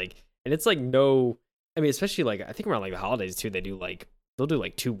 you're just like and it's like no I mean, especially like I think around like the holidays too, they'll do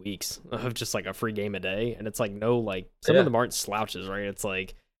like 2 weeks of just like a free game a day. And it's like no like some of Yeah. them aren't slouches, right? It's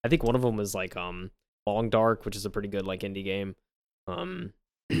like I think one of them was like Long Dark, which is a pretty good like indie game. Um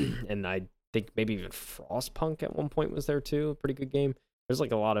and I think maybe even Frostpunk at one point was there too, a pretty good game. There's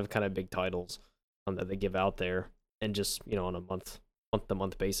like a lot of kind of big titles that they give out there and just, you know, on a month to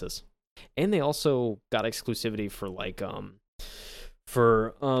month basis. And they also got exclusivity for like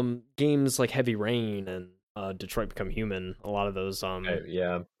games like Heavy Rain and Detroit Become Human. A lot of those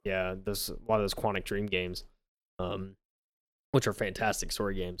Yeah. yeah, those a lot of those Quantic Dream games, um, which are fantastic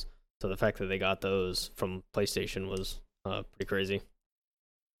story games. So the fact that they got those from PlayStation was pretty crazy.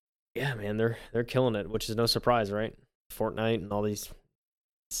 Yeah, man, they're killing it, which is no surprise, right? Fortnite and all these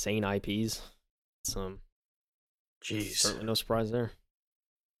insane IPs. It's Jeez. certainly no surprise there.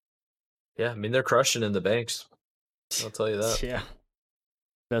 Yeah, I mean they're crushing in the banks. I'll tell you that. Yeah,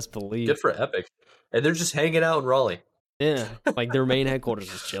 best believe. Good for Epic. And they're just hanging out in Raleigh. Yeah, like their main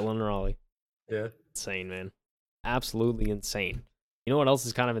headquarters is chilling in Raleigh. Yeah. Insane, man. Absolutely insane. You know what else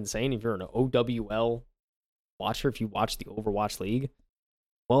is kind of insane? If you're an OWL watcher, if you watch the Overwatch League,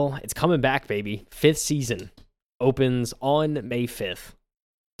 well, it's coming back, baby. 5th season opens on May 5th.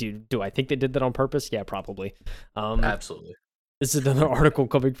 Do I think they did that on purpose? Yeah, probably. Absolutely. This is another article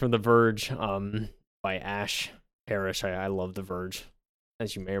coming from The Verge by Ash Parrish. I love The Verge,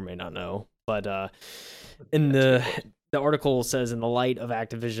 as you may or may not know. But in the article says, in the light of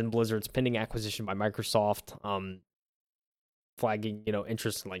Activision Blizzard's pending acquisition by Microsoft, flagging, you know,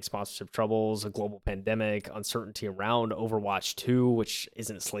 interest in like sponsorship troubles, a global pandemic, uncertainty around Overwatch 2, which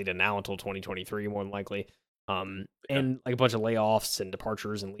isn't slated now until 2023, more than likely. And like a bunch of layoffs and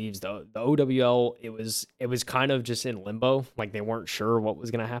departures and leaves. The OWL, it was kind of just in limbo. Like they weren't sure what was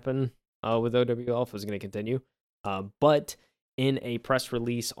going to happen with OWL, if it was going to continue. But in a press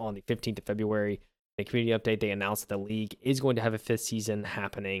release on the 15th of February, a community update, they announced that the league is going to have a 5th season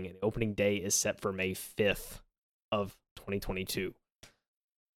happening, and the opening day is set for May 5th of 2022.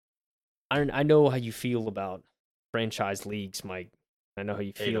 I know how you feel about franchise leagues, Mike. I know how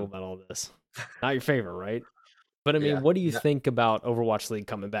you feel about all this. Not your favorite, right? But I mean, Yeah. what do you think about Overwatch League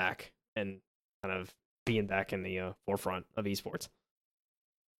coming back and kind of being back in the forefront of esports?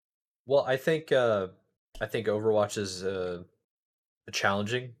 Well, I think Overwatch is a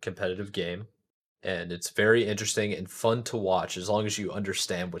challenging, competitive game, and it's very interesting and fun to watch as long as you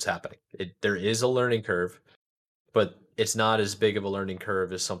understand what's happening. There is a learning curve, but it's not as big of a learning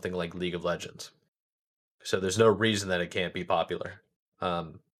curve as something like League of Legends. So there's no reason that it can't be popular.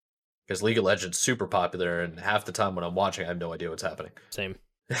 Because League of Legends is super popular, and half the time when I'm watching, I have no idea what's happening. Same.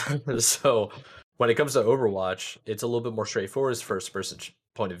 So when it comes to Overwatch, it's a little bit more straightforward. It's first person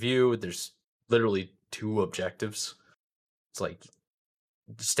point of view. There's literally 2 objectives. It's like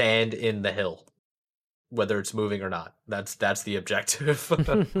stand in the hill, whether it's moving or not. That's the objective.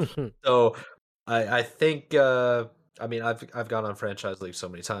 So I think I mean I've gone on franchise league so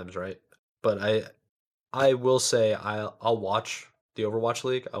many times, right? But I will say I'll watch the Overwatch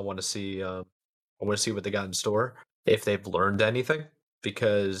League. I want to see what they got in store, if they've learned anything,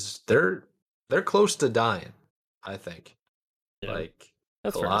 because they're close to dying, I think. Yeah, Like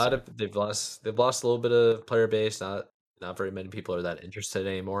that's a fair to lot say. of they've lost a little bit of player base. Not very many people are that interested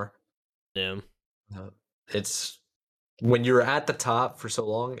anymore. Yeah. Uh, it's when you're at the top for so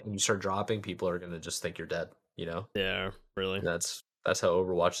long and you start dropping, people are gonna just think you're dead. You know, Yeah, really. and that's how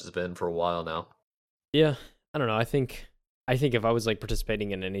Overwatch has been for a while now. Yeah, I don't know. I think if I was like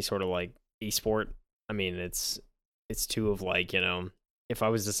participating in any sort of like esport, I mean, it's two of like, you know, if I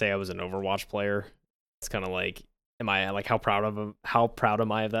was to say I was an Overwatch player, it's kind of like, am I like how proud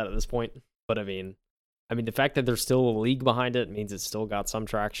am I of that at this point? But I mean, the fact that there's still a league behind it means it's still got some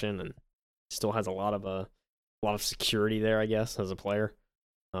traction, and Still has a lot of security there, I guess, as a player.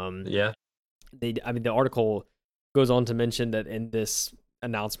 Yeah. The article goes on to mention that in this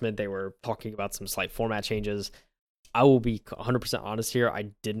announcement they were talking about some slight format changes. I will be 100% honest here.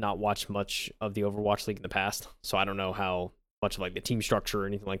 I did not watch much of the Overwatch League in the past, so I don't know how much of like the team structure or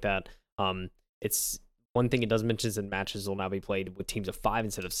anything like that. It's one thing it does mention is that matches will now be played with teams of 5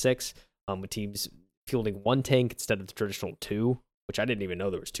 instead of 6, with teams fielding 1 tank instead of the traditional 2, which I didn't even know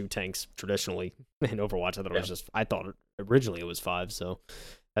there was 2 tanks traditionally in Overwatch. I thought I thought originally it was 5, so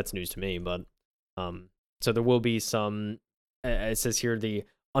that's news to me. But so there will be some. It says here the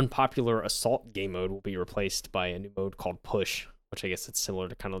unpopular assault game mode will be replaced by a new mode called Push, which I guess it's similar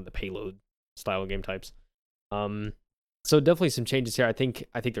to kind of the payload style game types. So definitely some changes here. I think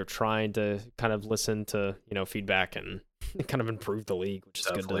they're trying to kind of listen to feedback and kind of improve the league, which is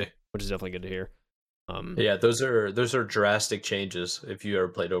definitely good to hear. Yeah, those are drastic changes if you ever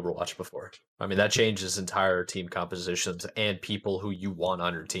played Overwatch before. I mean, that changes entire team compositions and people who you want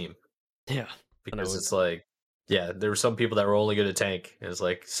on your team. Yeah, because it's like, yeah, there were some people that were only good at tank, and it's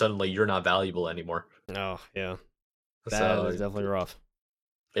like suddenly you're not valuable anymore. Oh yeah, that is definitely rough.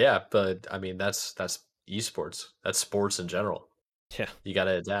 Yeah, but I mean that's esports. That's sports in general. Yeah, you got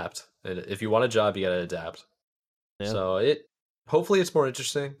to adapt. And if you want a job, you got to adapt. Yeah. So hopefully it's more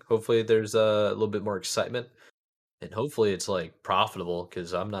interesting. Hopefully there's a little bit more excitement, and hopefully it's like profitable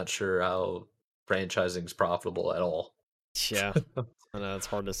because I'm not sure how franchising is profitable at all. Yeah, I know it's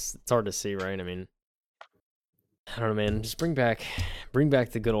hard to see, right? I mean, I don't know, man. Just bring back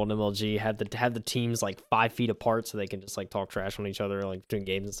the good old MLG. Have the teams like 5 feet apart so they can just like talk trash on each other like between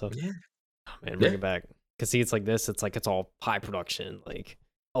games and stuff. Yeah, oh, man, bring it back. Cause see, it's like this. It's like it's all high production. Like,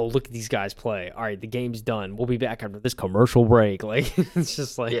 oh, look at these guys play. All right, the game's done. We'll be back after this commercial break. Like, it's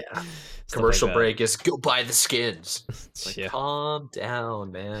just like commercial break is go buy the skins. Like, calm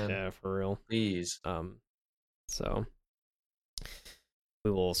down, man. Yeah, for real. Please. So we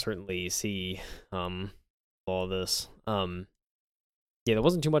will certainly see all this. Yeah, there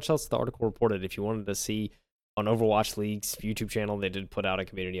wasn't too much else the article reported. If you wanted to see on Overwatch League's YouTube channel, they did put out a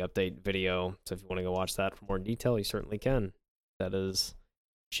community update video. So if you want to go watch that for more detail, you certainly can. That is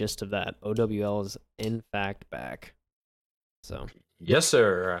gist of that. OWL is in fact back. So yes,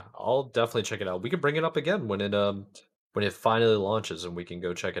 sir. I'll definitely check it out. We can bring it up again when it finally launches, and we can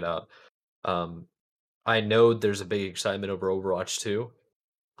go check it out. I know there's a big excitement over Overwatch 2.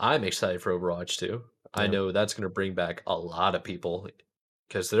 I'm excited for Overwatch 2. I know that's going to bring back a lot of people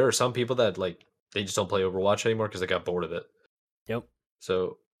because there are some people that like they just don't play Overwatch anymore because they got bored of it. Yep.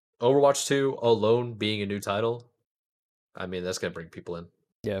 So Overwatch 2 alone being a new title, I mean that's going to bring people in.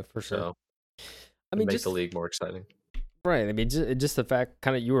 Yeah, for sure. So, I mean, make the league more exciting. Right. I mean, just the fact,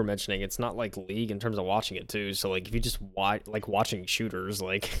 kind of, you were mentioning, it's not like League in terms of watching it too. So like, if you just watching shooters,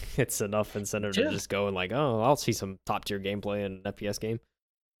 like it's enough incentive to just go and like, oh, I'll see some top tier gameplay in an FPS game.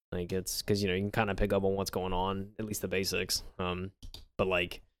 Like it's because you can kind of pick up on what's going on, at least the basics. But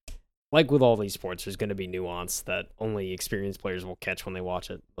like with all these sports, there's going to be nuance that only experienced players will catch when they watch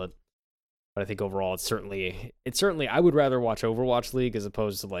it. But I think overall, it's certainly I would rather watch Overwatch League as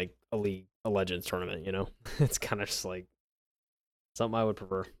opposed to like a Legends tournament. It's kind of just like something I would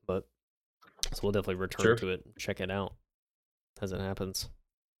prefer. But so we'll definitely return to it and check it out as it happens.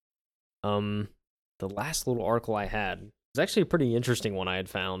 The last little article I had was actually a pretty interesting one I had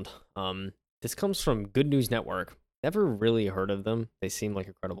found. This comes from Good News Network. Never really heard of them. They seem like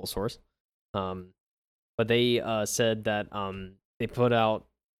a credible source. But they said that they put out,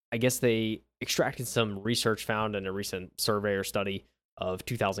 I guess they extracted some research found in a recent survey or study of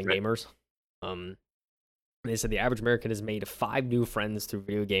 2,000 gamers. They said the average American has made 5 new friends through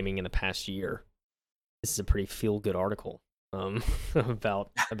video gaming in the past year. This is a pretty feel-good article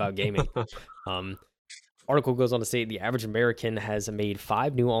about gaming. Article goes on to say the average American has made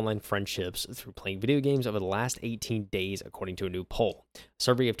 5 new online friendships through playing video games over the last 18 days, according to a new poll. A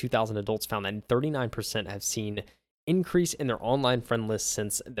survey of 2,000 adults found that 39% have seen increase in their online friend list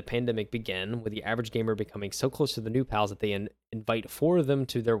since the pandemic began, with the average gamer becoming so close to the new pals that they invite 4 of them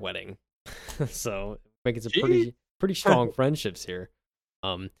to their wedding. So making some pretty strong friendships here.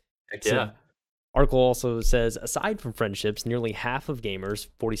 Article also says, aside from friendships, nearly half of gamers,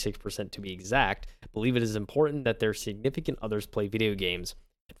 46% to be exact, believe it is important that their significant others play video games.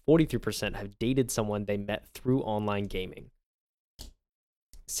 43% have dated someone they met through online gaming.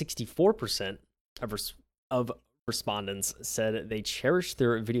 64% of respondents said they cherish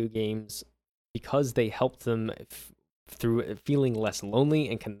their video games because they helped them through feeling less lonely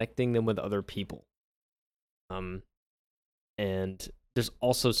and connecting them with other people. And there's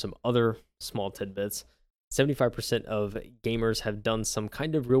also some other small tidbits. 75% of gamers have done some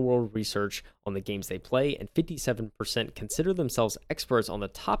kind of real world research on the games they play, and 57% consider themselves experts on the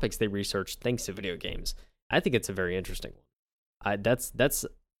topics they research thanks to video games. I think it's a very interesting one. I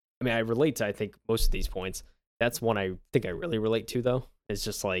mean, I relate to, I think, most of these points. That's one I think I really relate to, though. It's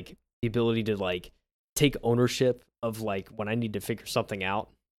just like the ability to like take ownership of like when I need to figure something out,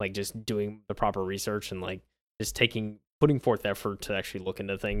 like just doing the proper research and like just putting forth effort to actually look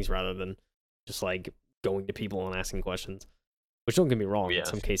into things rather than just like going to people and asking questions. Which, don't get me wrong, in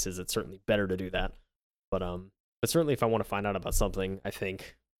some cases it's certainly better to do that. But certainly if I want to find out about something, I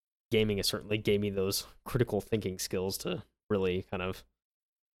think gaming has certainly gave me those critical thinking skills to really kind of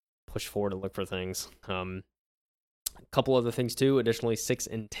push forward and look for things. A couple other things too. Additionally, 6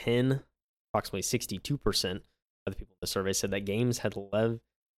 in 10, approximately 62% of the people in the survey said that games had led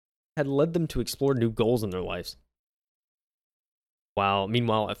them to explore new goals in their lives. While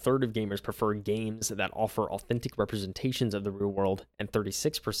meanwhile, a third of gamers prefer games that offer authentic representations of the real world, and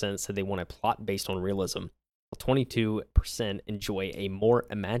 36% said they want a plot based on realism, while 22% enjoy a more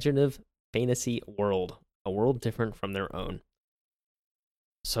imaginative fantasy world, a world different from their own.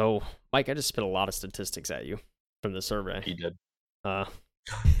 So, Mike, I just spit a lot of statistics at you from the survey. He did.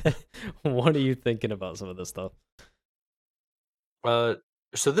 What are you thinking about some of this stuff?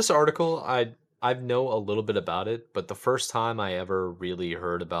 So this article, I know a little bit about it, but the first time I ever really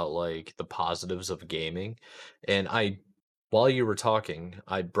heard about like the positives of gaming, and while you were talking,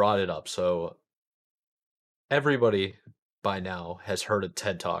 I brought it up. So everybody by now has heard of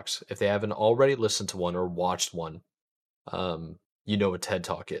TED Talks. If they haven't already listened to one or watched one, you know what TED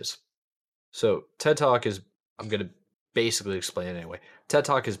Talk is. So TED Talk is, I'm gonna basically explain it anyway. TED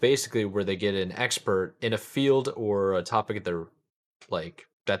Talk is basically where they get an expert in a field or a topic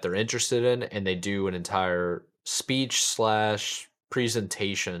that they're interested in, and they do an entire speech slash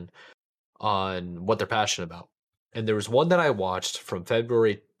presentation on what they're passionate about. And there was one that I watched from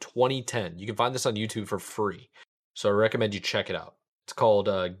February 2010. You can find this on YouTube for free, so I recommend you check it out. It's called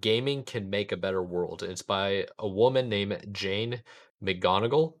 "Gaming Can Make a Better World." It's by a woman named Jane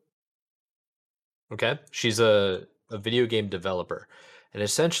McGonigal. Okay, she's a video game developer, and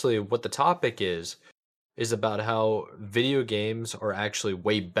essentially what the topic is about how video games are actually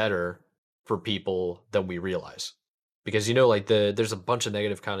way better for people than we realize. Because like there's a bunch of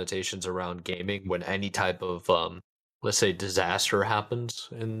negative connotations around gaming when any type of let's say disaster happens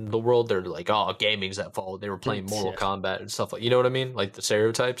in the world. They're like, oh, gaming's at fault. They were playing Mortal Kombat and stuff like, you know what I mean? Like the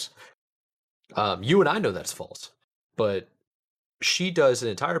stereotypes. You and I know that's false. But she does an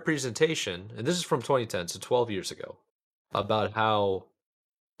entire presentation, and this is from 2010, so 12 years ago, about how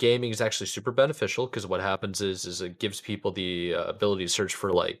gaming is actually super beneficial because what happens is it gives people the ability to search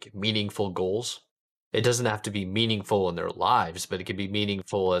for like meaningful goals. It doesn't have to be meaningful in their lives, but it can be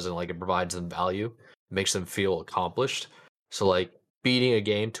meaningful as in like it provides them value, makes them feel accomplished. So like beating a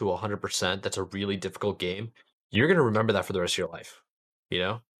game to 100%, that's a really difficult game. You're gonna remember that for the rest of your life. You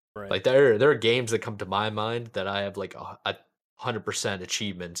know, Right. like there are games that come to my mind that I have like a 100%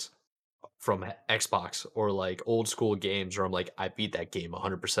 achievements from Xbox or like old school games where I'm like, I beat that game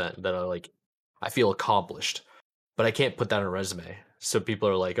 100%, that I feel accomplished, but I can't put that on a resume. So people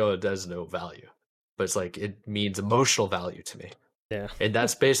are like, oh, it has no value, but it's like, it means emotional value to me. Yeah. And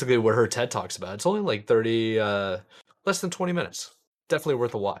that's basically what her TED talks about. It's only like 30, less than 20 minutes. Definitely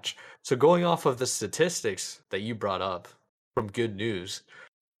worth a watch. So going off of the statistics that you brought up from Good News,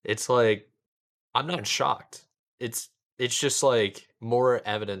 it's like, I'm not shocked. It's just like more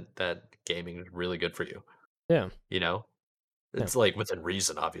evident that gaming is really good for you. Yeah. You know, Yeah. it's like within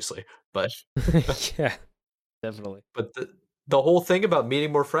reason, obviously, but Yeah, definitely. but the whole thing about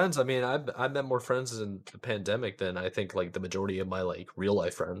meeting more friends. I mean, I met more friends in the pandemic than I think like the majority of my like real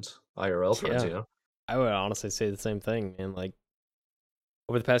life friends, IRL friends. Yeah. You know, I would honestly say the same thing, man. Like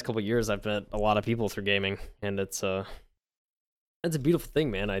over the past couple of years, I've met a lot of people through gaming, and it's a beautiful thing,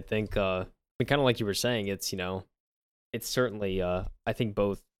 man. I think I mean, kind of like you were saying, it's it's certainly I think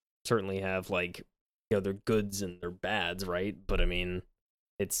both certainly have like their goods and their bads, right? But I mean,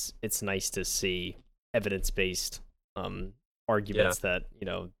 it's nice to see evidence-based arguments that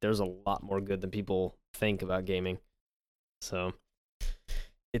there's a lot more good than people think about gaming. So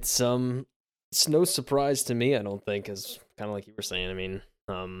it's no surprise to me, I don't think, is kind of like you were saying. I mean,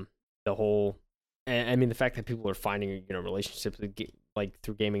 the whole, I mean, the fact that people are finding relationships like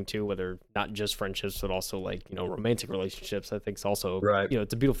through gaming too, whether not just friendships but also like romantic relationships, I think is also right?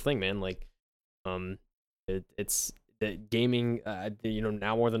 It's a beautiful thing, man. Like, it's that gaming.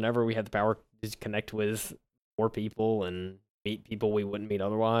 Now more than ever, we have the power to connect with more people and meet people we wouldn't meet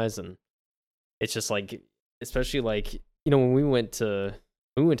otherwise, and it's just like, especially like when we went to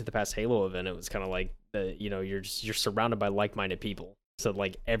the past Halo event, it was kind of like you're surrounded by like-minded people. So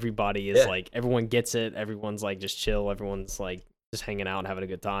like everybody is Yeah. like everyone gets it. Everyone's like just chill. Everyone's like just hanging out and having a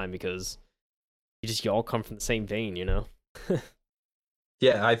good time because you all come from the same vein, you know?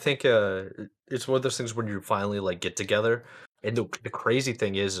 Yeah, I think it's one of those things when you finally like get together. And the crazy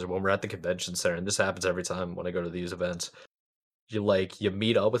thing is when we're at the convention center, and this happens every time when I go to these events, you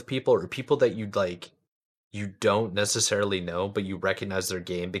meet up with people or people that you don't necessarily know, but you recognize their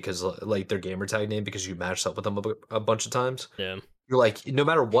game because like their gamer tag name because you matched up with them a bunch of times. Yeah. You're like, no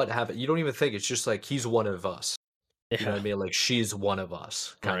matter what happened, you don't even think it's just like he's one of us. You know what Yeah. I mean? Like she's one of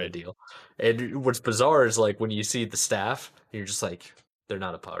us kind of Right. deal. And what's bizarre is like when you see the staff, you're just like, they're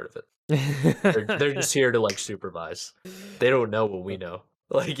not a part of it. They're just here to like supervise. They don't know what we know.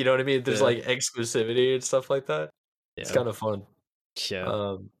 Like, you know what I mean? There's Yeah. like exclusivity and stuff like that. It's Yeah. kind of fun. Yeah.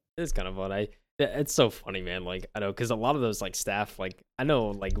 Um, It's kind of fun. It's so funny, man. Like I know because a lot of those like staff, like I know,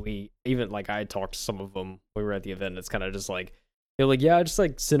 like we even like I talked to some of them when we were at the event. It's kind of just like they're like, yeah, I just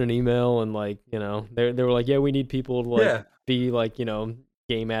like send an email and like they were like, yeah, we need people to like yeah, be like game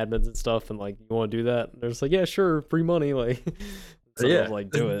admins and stuff, and like you want to do that? And they're just like, yeah, sure, free money, like so they'll yeah. like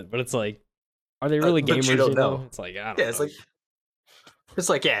do it. But it's like, are they really But you gamers? don't know. It's like I Yeah, don't know. it's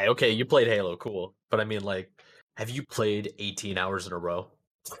like yeah, okay, you played Halo, cool. But I mean, like, have you played 18 hours in a row?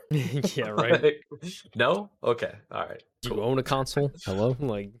 Yeah, right. Like, no? Okay, all right, Do you cool. own a console? Hello,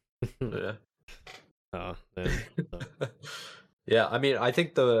 like, Yeah. oh man. Yeah, I mean, I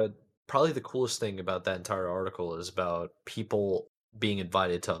think the probably the coolest thing about that entire article is about people being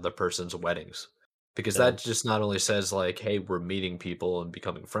invited to other person's weddings. Because Yeah, that just not only says like, hey, we're meeting people and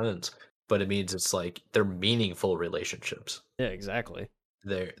becoming friends, but it means it's like they're meaningful relationships. yeah, exactly.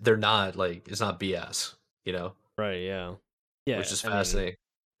 They're not like it's not BS, you know, Right, yeah. Yeah, which is I mean, fascinating.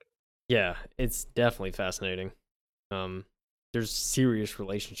 yeah, it's definitely fascinating. Um, there's serious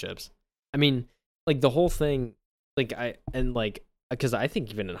relationships. I mean, like the whole thing, like because I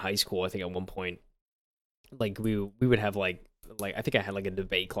think even in high school, I think at one point, like we would have like I think I had like a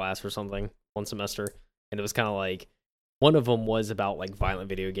debate class or something one semester, and it was kind of like one of them was about like violent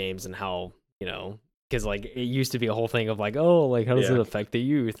video games and how because like it used to be a whole thing of like, oh, like how does it Yeah. affect the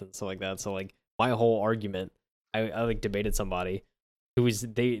youth and stuff like that. So like my whole argument, I like debated somebody who was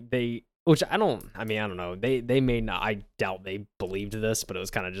they which I don't know, they may not, I doubt they believed this, but it was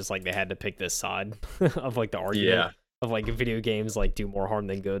kind of just like they had to pick this side of like the argument Yeah. of like video games like do more harm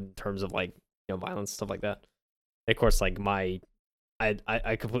than good in terms of like violence, stuff like that. And of course, like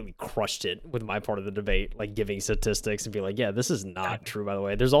I completely crushed it with my part of the debate, like giving statistics and be like, yeah, this is not true, by the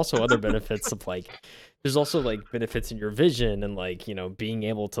way. There's also other benefits of like, there's also like benefits in your vision and like, being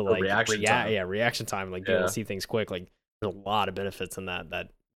able to A like reaction react, time. yeah, reaction time, like being able Yeah. to see things quick. Like there's a lot of benefits in that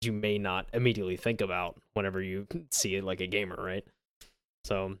you may not immediately think about whenever you see it like a gamer, right?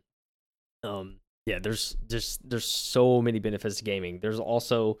 So, yeah, there's so many benefits to gaming. There's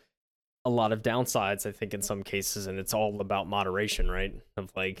also a lot of downsides, I think, in some cases, and it's all about moderation, right?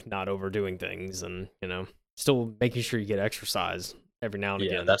 Of like not overdoing things and still making sure you get exercise every now and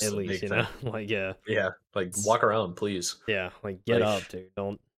Yeah, again, that's at the least, big thing. like yeah, Yeah, like it's, walk around, please. yeah, like get Like up, dude.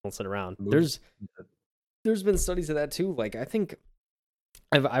 Don't sit around. move. There's been studies of that too. Like I think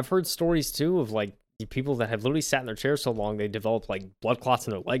I've heard stories too of like the people that have literally sat in their chair so long they develop like blood clots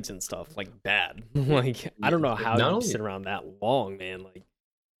in their legs and stuff, like bad. Like I Yeah, don't know how not you only sit around that long, man. Like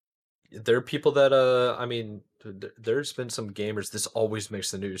there are people that I mean there's been some gamers, this always makes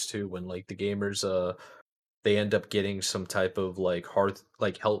the news too when like the gamers they end up getting some type of like heart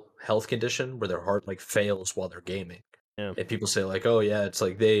like health condition where their heart like fails while they're gaming. yeah, And people say like, "Oh yeah, it's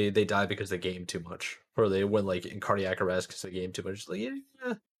like they die because they game too much or they went like in cardiac arrest because they game too much." It's like,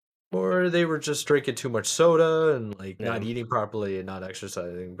 yeah. Or they were just drinking too much soda and like yeah, not eating properly and not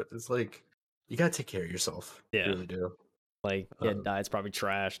exercising, but it's like you got to take care of yourself. You yeah. really do. Like, yeah, Um, diet's probably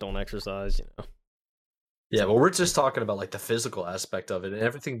trash. Don't exercise. Yeah, but we're just talking about like the physical aspect of it, and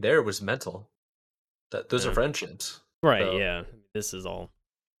everything there was mental. That those are Yeah. friendships. Right. So Yeah. This is all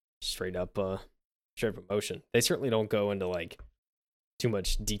straight up, straight up emotion. They certainly don't go into like too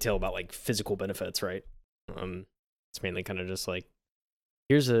much detail about like physical benefits, right? Um, it's mainly kind of just like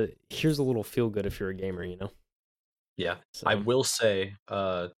here's a little feel good if you're a gamer. yeah, I So will say,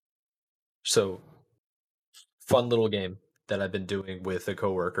 so fun little game that I've been doing with a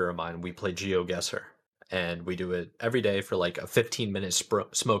coworker of mine. We play GeoGuessr, and we do it every day for like a 15-minute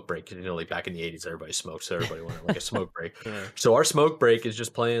smoke break. Like back in the 80s, everybody smoked, so everybody wanted like a smoke break. yeah, So our smoke break is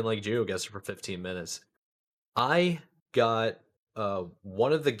just playing like GeoGuessr for 15 minutes. I got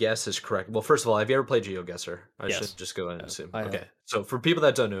one of the guesses correct. Well, first of all, have you ever played GeoGuessr? I should yes, just go ahead and yeah, assume. I have. Okay. So for people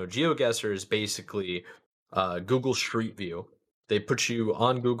that don't know, GeoGuessr is basically Google Street View they put you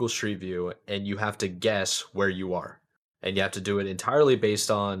on Google Street View and you have to guess where you are. And you have to do it entirely based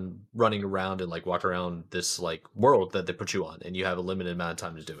on running around and like walk around this like world that they put you on, and you have a limited amount of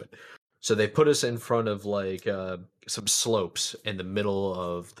time to do it. So they put us in front of like some slopes in the middle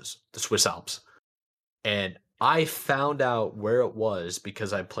of the Swiss Alps, and I found out where it was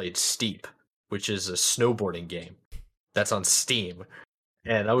because I played Steep, which is a snowboarding game that's on Steam,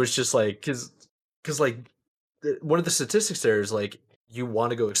 and I was just like, because like one of the statistics there is like you want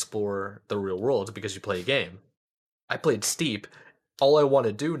to go explore the real world because you play a game. I played Steep. All I want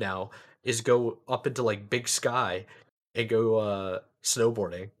to do now is go up into like Big Sky and go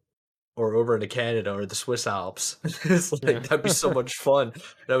snowboarding or over into Canada or the Swiss Alps. It's like Yeah. that'd be so much fun.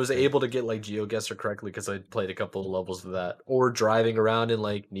 And I was able to get like GeoGuessr correctly because I played a couple of levels of that. Or driving around in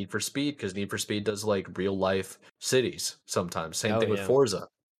like Need for Speed, because Need for Speed does like real life cities sometimes. Same Oh thing with yeah. Forza.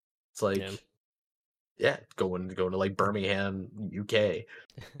 It's Yeah. like going to like Birmingham, UK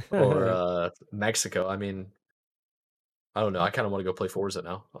or Mexico. I mean, I don't know. I kind of want to go play Forza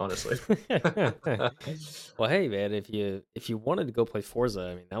now, honestly. Well, hey man, if you wanted to go play Forza,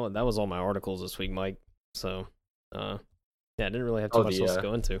 I mean that was all my articles this week, Mike. So, yeah, I didn't really have too Oh, much else to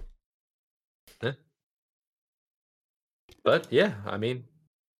go into. yeah. But yeah, I mean,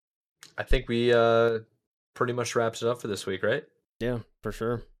 I think we pretty much wraps it up for this week, right? Yeah, for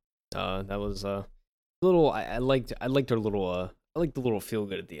sure. That was little. I liked our little. I liked the little feel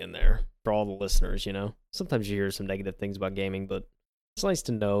good at the end there for all the listeners. You know, sometimes you hear some negative things about gaming, but it's nice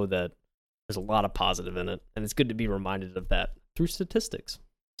to know that there's a lot of positive in it, and it's good to be reminded of that through statistics.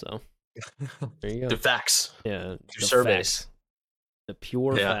 So there you The go. facts. Yeah, Do the surveys. facts, the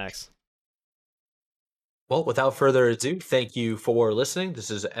pure Yeah. facts. Well, without further ado, thank you for listening. This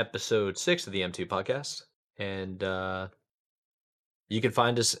is episode 6 of the M2 podcast. And you can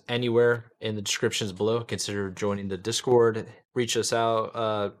find us anywhere in the descriptions below. Consider joining the Discord. Reach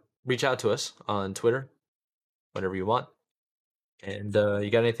out to us on Twitter whenever you want. And you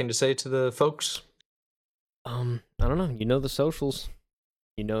got anything to say to the folks? I don't know. You know the socials.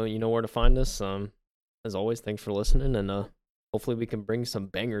 You know where to find us. As always, thanks for listening, and hopefully we can bring some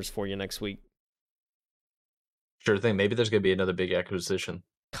bangers for you next week. Sure thing. Maybe there's going to be another big acquisition.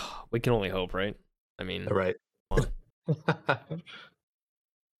 We can only hope, right? I mean, All right. come on.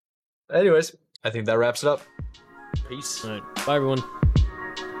 Anyways, I think that wraps it up. Peace. All right. Bye, everyone.